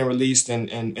about getting released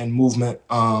and movement,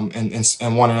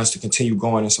 and wanting us to continue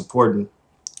going and supporting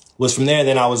was from there.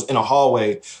 Then I was in a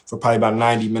hallway for probably about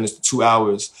 90 minutes to 2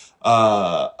 hours.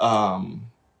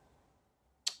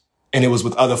 And it was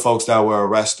with other folks that were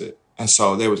arrested. And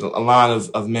so there was a line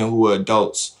of men who were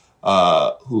adults,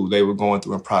 who they were going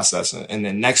through and processing. And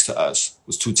then next to us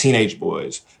was 2 teenage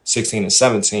boys, 16 and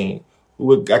 17,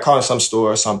 who got caught in some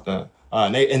store or something.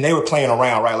 And they were playing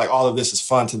around, right? Like all of this is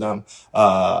fun to them.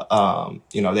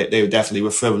 They definitely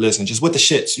were frivolous and just with the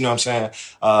shits, you know what I'm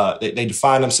saying? They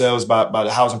defined themselves by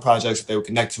the housing projects that they were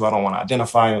connected to. I don't want to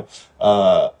identify them.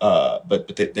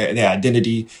 But their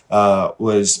identity,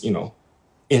 was,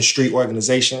 in street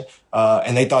organization.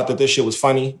 And they thought that this shit was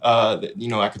funny.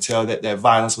 I could tell that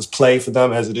violence was play for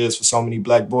them as it is for so many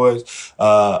Black boys.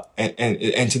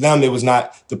 And to them, it was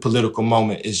not the political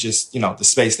moment. It's just, the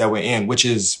space that we're in, which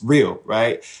is real,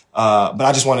 right? But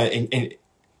I just want to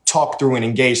talk through and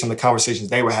engage some of the conversations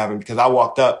they were having because I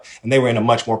walked up and they were in a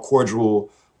much more cordial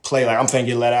play. Like I'm finna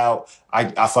get let out.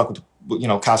 I fuck with,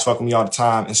 cops fuck with me all the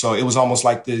time. And so it was almost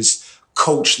like this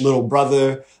coach little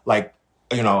brother,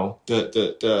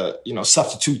 the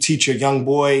substitute teacher, young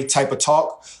boy type of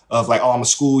talk of like, oh, I'm gonna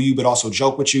school you, but also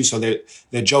joke with you. So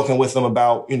they're joking with them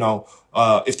about,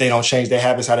 if they don't change their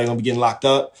habits, how they're gonna be getting locked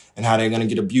up and how they're gonna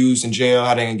get abused in jail,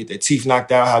 how they're gonna get their teeth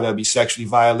knocked out, how they'll be sexually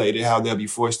violated, how they'll be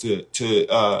forced to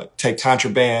take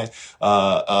contraband,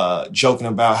 joking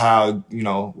about how,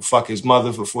 fuck his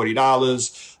mother for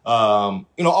 $40. All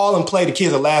in play. The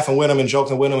kids are laughing with them and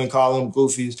joking with them and calling them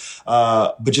goofies.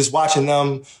 But just watching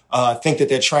them think that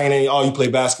they're training. Oh, you play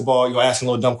basketball. You're asking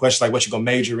little dumb questions like what you gonna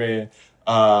major in.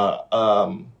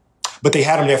 But they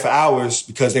had them there for hours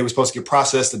because they were supposed to get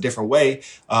processed a different way.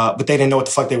 But they didn't know what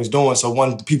the fuck they was doing. So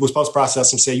one of the people who was supposed to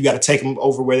process them said, you got to take them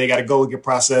over where they got to go and get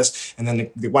processed. And then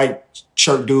the white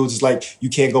shirt dudes is like, you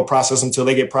can't go process them until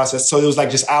they get processed. So it was like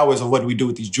just hours of what do we do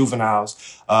with these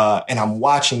juveniles. And I'm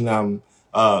watching them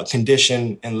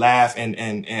condition and laugh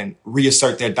and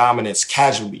reassert their dominance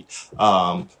casually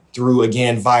through,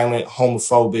 again, violent,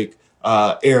 homophobic,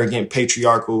 arrogant,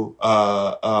 patriarchal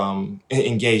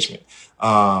engagement.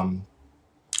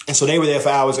 And so they were there for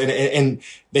hours and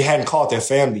they hadn't called their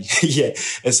family yet.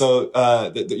 And so,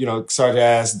 Sergeant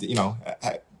asked,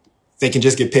 they can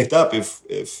just get picked up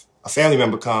if a family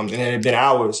member comes. And it had been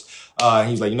hours. And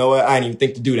he's like, you know what? I didn't even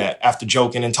think to do that after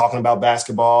joking and talking about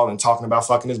basketball and talking about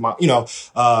fucking his mom,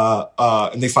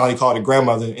 and they finally called the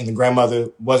grandmother, and the grandmother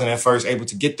wasn't at first able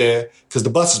to get there because the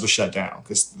buses were shut down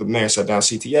because the mayor shut down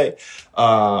CTA.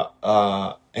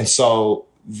 And so,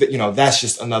 that's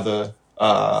just another,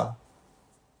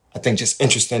 I think just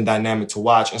interesting dynamic to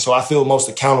watch. And so I feel most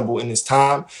accountable in this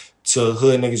time to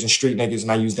hood niggas and street niggas,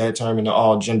 and I use that term in the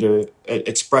all gender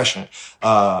expression.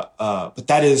 But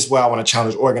that is where I want to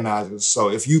challenge organizers.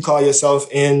 So if you call yourself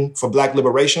in for Black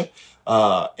liberation,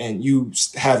 and you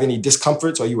have any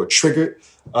discomforts or you are triggered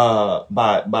by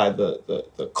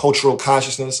the cultural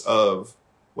consciousness of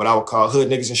what I would call hood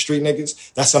niggas and street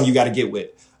niggas, that's something you got to get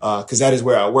with, because that is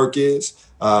where our work is.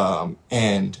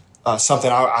 And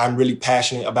something I'm really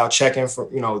passionate about checking from,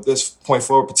 this point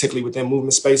forward, particularly within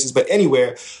movement spaces, but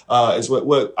anywhere, is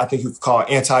what I think you could call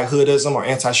anti-hoodism or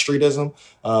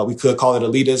anti-streetism. We could call it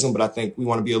elitism, but I think we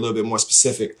want to be a little bit more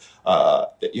specific,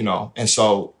 and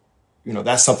so,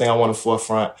 that's something I want to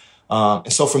forefront.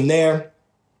 And so from there,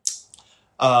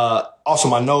 also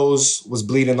my nose was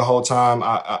bleeding the whole time.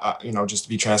 I just to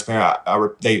be transparent,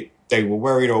 they were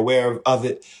worried or aware of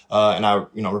it. And I,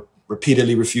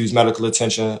 repeatedly refused medical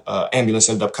attention. Ambulance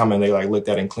ended up coming. They looked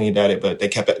at it and cleaned at it, but they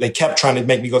kept trying to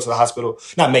make me go to the hospital.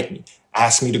 Not make me,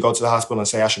 ask me to go to the hospital and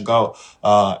say I should go.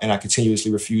 And I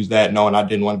continuously refused that, knowing I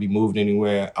didn't want to be moved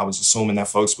anywhere. I was assuming that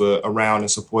folks were around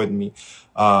and supporting me.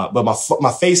 But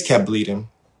my face kept bleeding.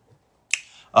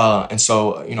 And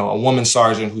so, a woman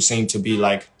sergeant who seemed to be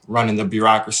running the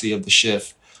bureaucracy of the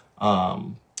shift,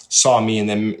 saw me and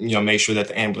then, made sure that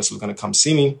the ambulance was going to come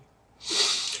see me.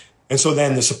 And so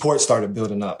then the support started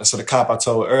building up. And so the cop I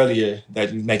told earlier that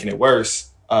he was making it worse,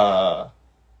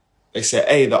 they said,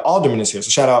 hey, the alderman is here. So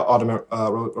shout out Alderman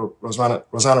Rosanna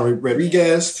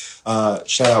Rodriguez.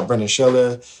 Shout out Brendan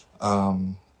Schiller.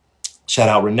 Shout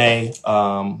out Renee,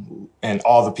 and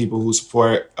all the people who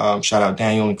support. Shout out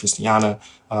Daniel and Christiana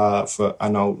for,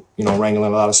 wrangling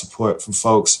a lot of support from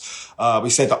folks. We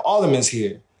said the alderman's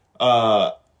here,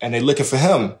 and they looking for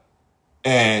him.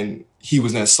 And he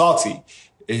was then salty.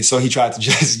 And so he tried to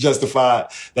justify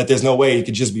that there's no way he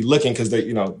could just be looking because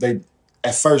they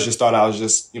at first just thought I was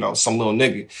just, some little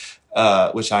nigga,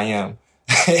 which I am.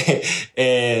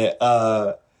 And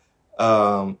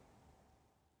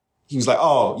he was like,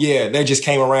 oh, yeah, they just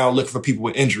came around looking for people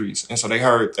with injuries. And so they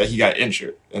heard that he got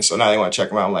injured. And so now they want to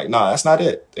check him out. I'm like, nah, that's not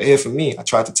it. They're here for me. I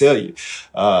tried to tell you.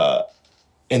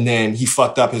 And then he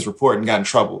fucked up his report and got in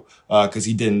trouble because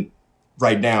he didn't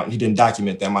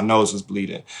document that my nose was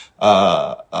bleeding.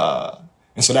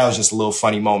 And so that was just a little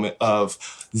funny moment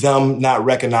of them not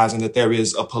recognizing that there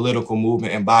is a political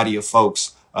movement and body of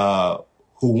folks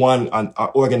who,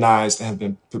 are organized and have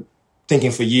been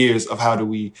thinking for years of how do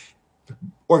we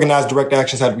organize direct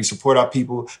actions, how do we support our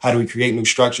people, how do we create new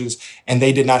structures, and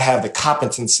they did not have the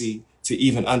competency to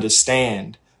even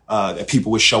understand that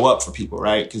people would show up for people,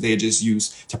 right? Because they are just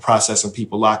used to processing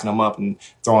people, locking them up and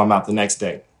throwing them out the next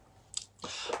day.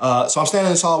 So I'm standing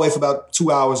in this hallway for about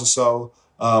 2 hours or so,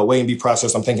 waiting to be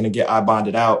processed. I'm thinking to get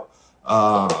I-bonded out.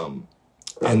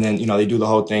 And then, they do the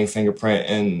whole thing, fingerprint,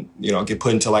 and, get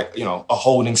put into a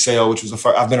holding cell, which was the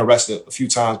first. I've been arrested a few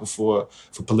times before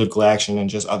for political action and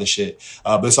just other shit.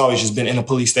 But it's always just been in a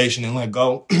police station and let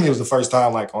go. It was the first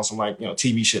time on some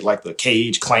TV shit like The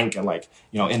Cage, Clank, and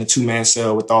in a 2-man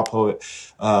cell with All Poet.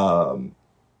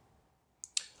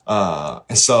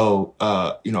 And so,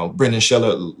 Brendan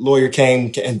Schiller, lawyer,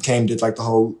 came, did like the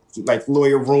whole like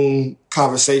lawyer room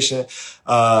conversation.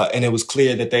 And it was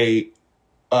clear that they,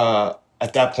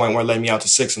 at that point, weren't letting me out till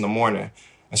 6 a.m.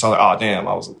 And so I was like, oh, damn,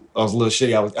 I was a little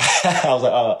shitty. I was like,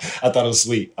 I thought it was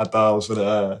sweet. I thought I was going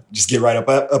to just get right up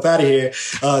out of here.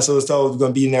 So I was told we're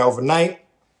going to be in there overnight.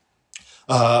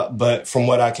 But from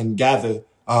what I can gather,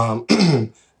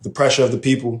 the pressure of the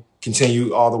people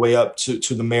continue all the way up to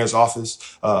the mayor's office.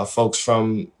 Folks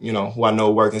from, who I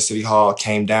know work in City Hall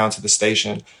came down to the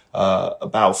station.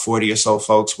 About 40 or so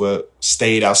folks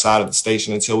stayed outside of the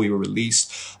station until we were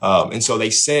released. And so they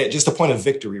said, just a point of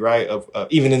victory, right? Of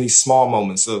even in these small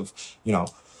moments of,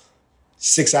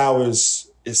 6 hours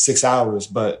is 6 hours,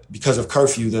 but because of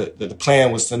curfew, the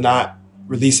plan was to not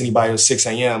release anybody at 6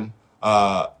 a.m.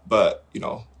 But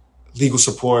legal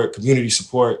support, community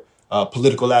support,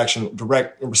 political action,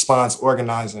 direct response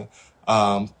organizing,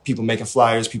 people making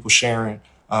flyers, people sharing.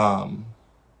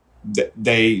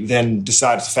 They then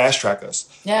decided to fast track us.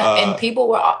 Yeah, and the people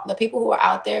who were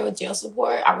out there with jail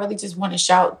support, I really just want to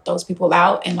shout those people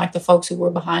out, and like the folks who were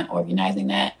behind organizing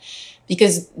that,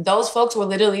 because those folks were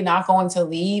literally not going to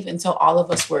leave until all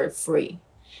of us were free.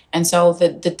 And so the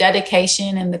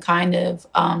dedication and the kind of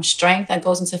strength that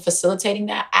goes into facilitating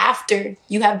that after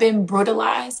you have been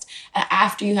brutalized and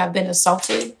after you have been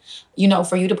assaulted,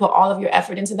 for you to put all of your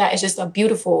effort into that is just a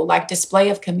beautiful display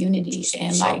of community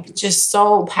and just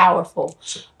so powerful.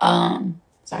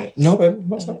 Sorry. No, baby.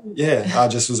 Yeah,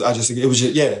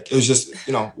 it was just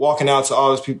walking out to all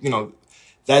those people,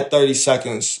 that 30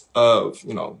 seconds of,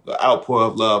 the outpour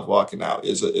of love walking out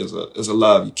is a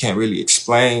love you can't really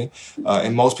explain.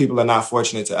 And most people are not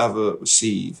fortunate to ever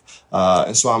receive.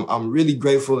 And so I'm really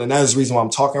grateful. And that is the reason why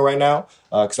I'm talking right now.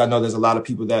 Cause I know there's a lot of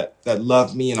people that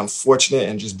love me, and I'm fortunate,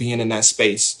 and just being in that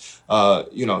space,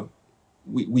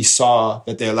 we saw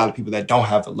that there are a lot of people that don't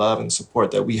have the love and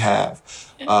support that we have.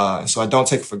 And so I don't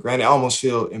take it for granted. I almost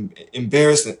feel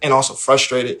embarrassed and also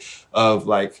frustrated of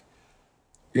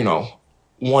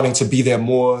wanting to be there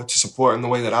more to support in the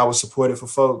way that I was supported for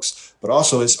folks. But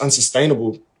also it's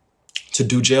unsustainable to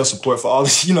do jail support for all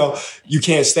this. You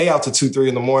can't stay out to 2, 3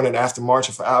 in the morning after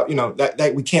marching for out,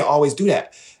 that we can't always do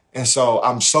that. And so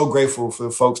I'm so grateful for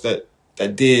the folks that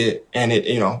did. And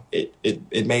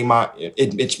it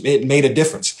made a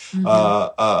difference.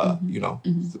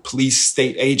 Mm-hmm. The police,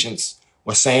 state agents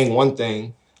were saying one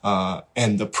thing,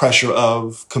 and the pressure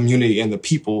of community and the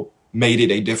people made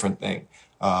it a different thing.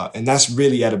 And that's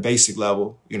really at a basic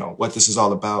level, what this is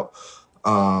all about.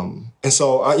 And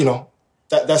so,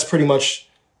 that's pretty much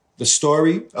the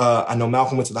story. I know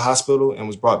Malcolm went to the hospital and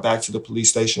was brought back to the police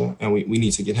station, and we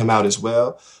need to get him out as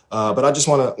well. But I just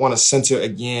want to center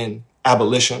again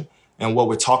abolition and what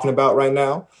we're talking about right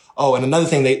now. Oh, and the other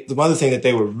thing that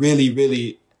they were really,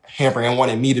 really hampering and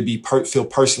wanted me to feel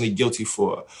personally guilty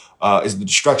for is the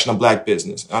destruction of Black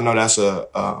business. I know that's a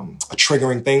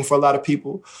triggering thing for a lot of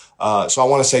people. So I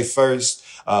want to say first,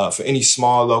 for any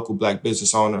small local Black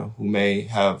business owner who may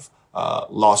have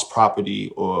lost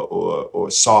property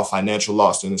or saw financial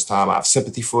loss during this time, I have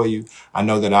sympathy for you. I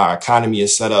know that our economy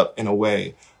is set up in a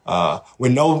way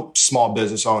where no small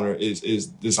business owner is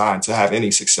designed to have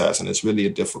any success, and it's really a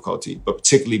difficulty. But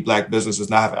particularly Black businesses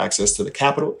not have access to the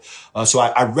capital. So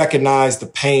I recognize the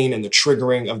pain and the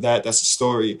triggering of that. That's a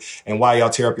story, and why y'all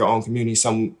tear up your own community.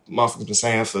 Some motherfuckers been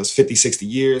saying for 50, 60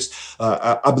 years.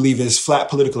 I believe it's flat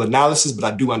political analysis, but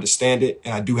I do understand it,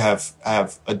 and I do have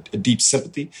a deep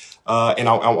sympathy. And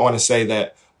I want to say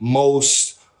that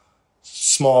most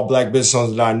small Black business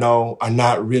owners that I know are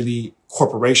not really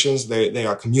corporations. They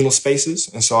are communal spaces.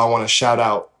 And so I want to shout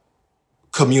out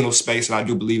communal space, and I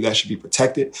do believe that should be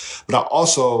protected. But I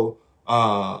also,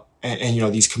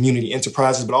 these community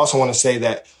enterprises, but I also want to say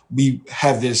that we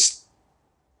have this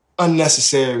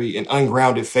unnecessary and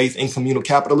ungrounded faith in communal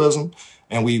capitalism.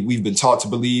 And we've been taught to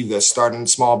believe that starting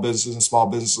small businesses,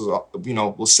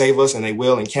 will save us, and they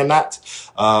will and cannot,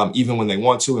 even when they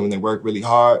want to and when they work really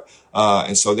hard.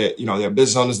 And so that, there are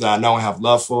business owners that I know and have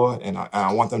love for, and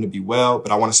I want them to be well.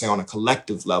 But I want to say on a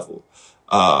collective level,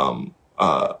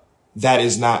 that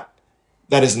is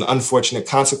an unfortunate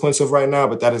consequence of right now,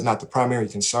 but that is not the primary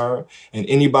concern. And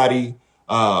anybody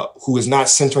who is not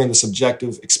centering the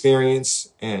subjective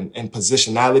experience and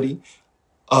positionality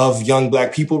of young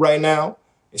Black people right now.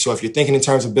 So if you're thinking in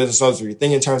terms of business owners, if you're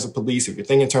thinking in terms of police, if you're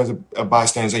thinking in terms of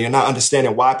bystanders, and you're not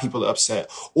understanding why people are upset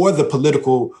or the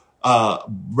political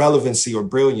relevancy or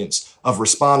brilliance of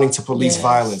responding to police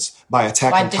violence by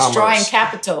attacking commerce. By destroying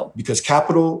capital. Because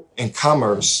capital and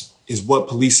commerce is what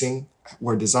policing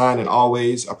were designed and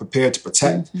always are prepared to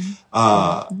protect.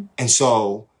 Mm-hmm. And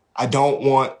so I don't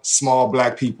want small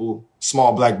Black people,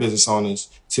 small Black business owners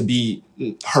to be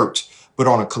hurt. But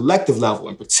on a collective level,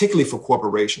 and particularly for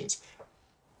corporations,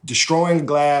 destroying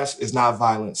glass is not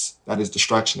violence. That is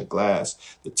destruction of glass.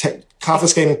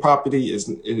 Confiscating property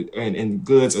and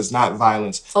goods is not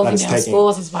violence. Closing down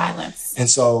schools is violence. And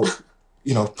so,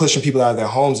 pushing people out of their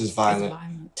homes is violent.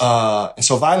 And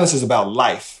so violence is about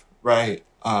life, right?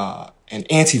 And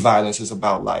anti-violence is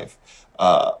about life.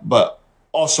 But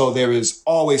also there is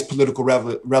always political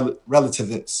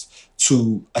relativeness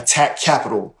to attack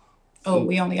capital. Oh,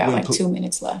 we only got like 2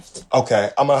 minutes left.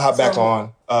 Okay, I'm gonna hop back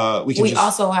on. We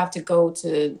also have to go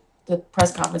to the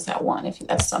press conference at 1. If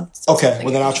that's something. Okay,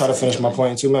 well then I'll try to finish my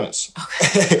point in 2 minutes.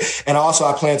 Okay. And also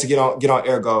I plan to get on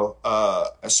Ergo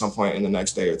at some point in the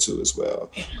next day or two as well.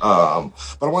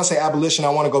 But I want to say abolition. I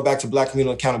want to go back to Black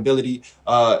communal accountability.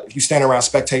 If you stand around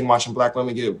spectating watching Black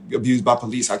women get abused by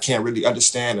police, I can't really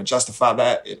understand or justify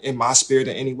that in my spirit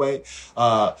in any way.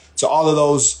 To all of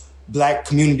those Black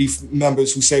community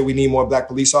members who say we need more Black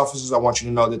police officers, I want you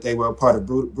to know that they were a part of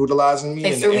brutalizing me.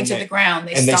 They threw me to the ground.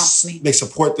 They stomped me. They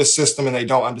support this system and they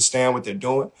don't understand what they're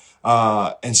doing.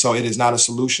 And so it is not a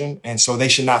solution. And so they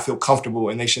should not feel comfortable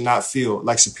and they should not feel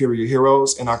like superior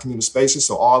heroes in our communal spaces.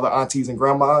 So all the aunties and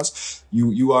grandmas,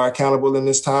 you are accountable in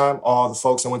this time. All the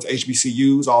folks that went to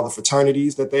HBCUs, all the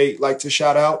fraternities that they like to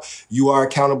shout out, you are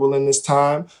accountable in this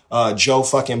time. Joe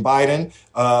fucking Biden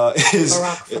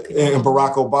and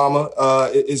Barack Obama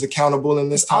is accountable in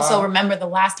this time. Also, remember the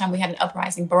last time we had an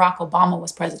uprising, Barack Obama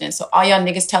was president. So all y'all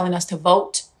niggas telling us to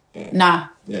vote, nah.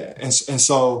 Yeah, and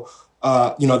so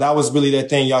that was really their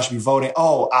thing. Y'all should be voting.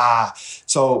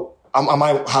 So I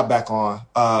might hop back on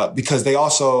because they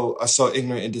also are so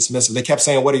ignorant and dismissive. They kept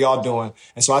saying, "What are y'all doing?"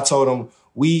 And so I told them,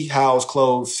 "We house,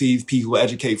 clothe, feed people,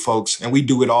 educate folks, and we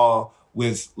do it all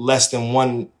with less than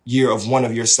 1 year of one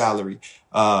of your salary."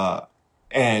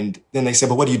 And then they said,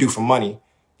 "But what do you do for money?"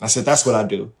 I said, "That's what I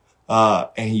do."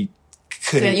 And he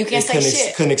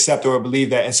couldn't accept or believe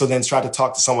that. And so then tried to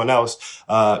talk to someone else,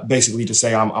 basically to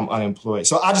say I'm unemployed.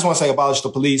 So I just want to say abolish the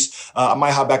police. I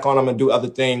might hop back on them and do other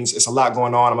things. It's a lot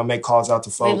going on. I'm going to make calls out to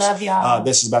folks. We love y'all.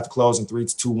 This is about to close in 3,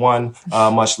 2, 1.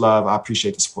 Much love. I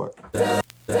appreciate the support.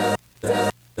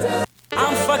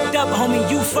 I'm fucked up,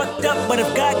 homie, you fucked up. But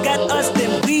if God got us,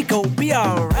 then we gon' be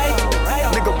alright.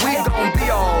 Nigga, we gon' be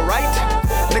alright.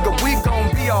 Nigga, we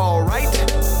gon' be alright.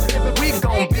 We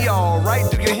gon' be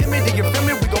alright. Do you hear me? Do you feel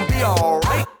me? We gon' be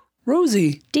alright.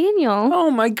 Rosie. Daniel.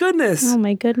 Oh my goodness. Oh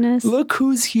my goodness. Look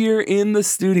who's here in the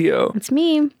studio. It's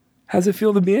me. How's it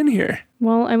feel to be in here?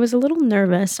 Well, I was a little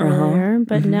nervous earlier,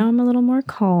 but now I'm a little more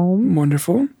calm.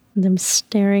 Wonderful. And I'm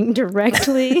staring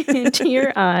directly into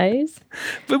your eyes.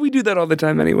 But we do that all the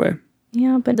time anyway.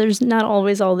 Yeah, but there's not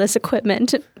always all this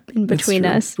equipment in between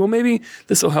us. Well, maybe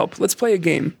this will help. Let's play a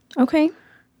game. Okay.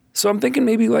 So I'm thinking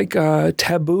maybe like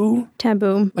Taboo.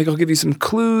 Taboo. Like I'll give you some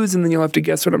clues and then you'll have to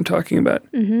guess what I'm talking about.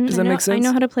 Mm-hmm. Does that make sense? I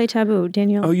know how to play Taboo,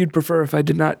 Daniel. Oh, you'd prefer if I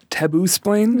did not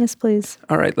taboo-splain? Yes, please.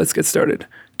 All right, let's get started.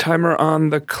 Timer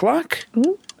on the clock.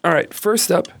 Ooh. All right, first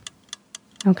up.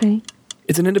 Okay.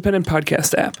 It's an independent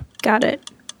podcast app. Got it.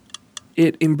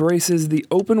 It embraces the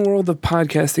open world of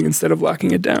podcasting instead of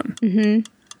locking it down. Mm-hmm.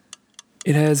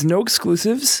 It has no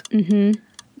exclusives. Mm-hmm.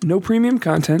 No premium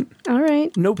content. All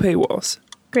right. No paywalls.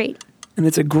 Great. And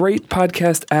it's a great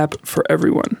podcast app for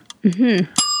everyone. Mm-hmm.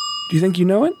 Do you think you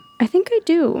know it? I think I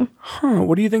do. Huh,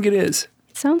 what do you think it is?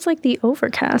 It sounds like the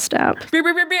Overcast app.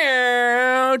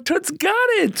 Toots got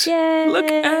it! Yay!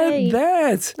 Look at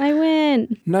that! I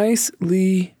win.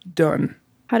 Nicely done.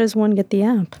 How does one get the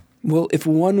app? Well, if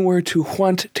one were to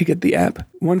want to get the app,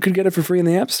 one could get it for free in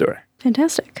the App Store.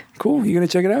 Fantastic. Cool. You gonna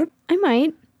check it out? I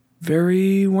might.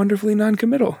 Very wonderfully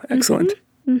non-committal. Excellent.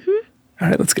 Mm-hmm. All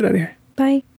right, let's get out of here.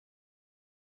 Bye.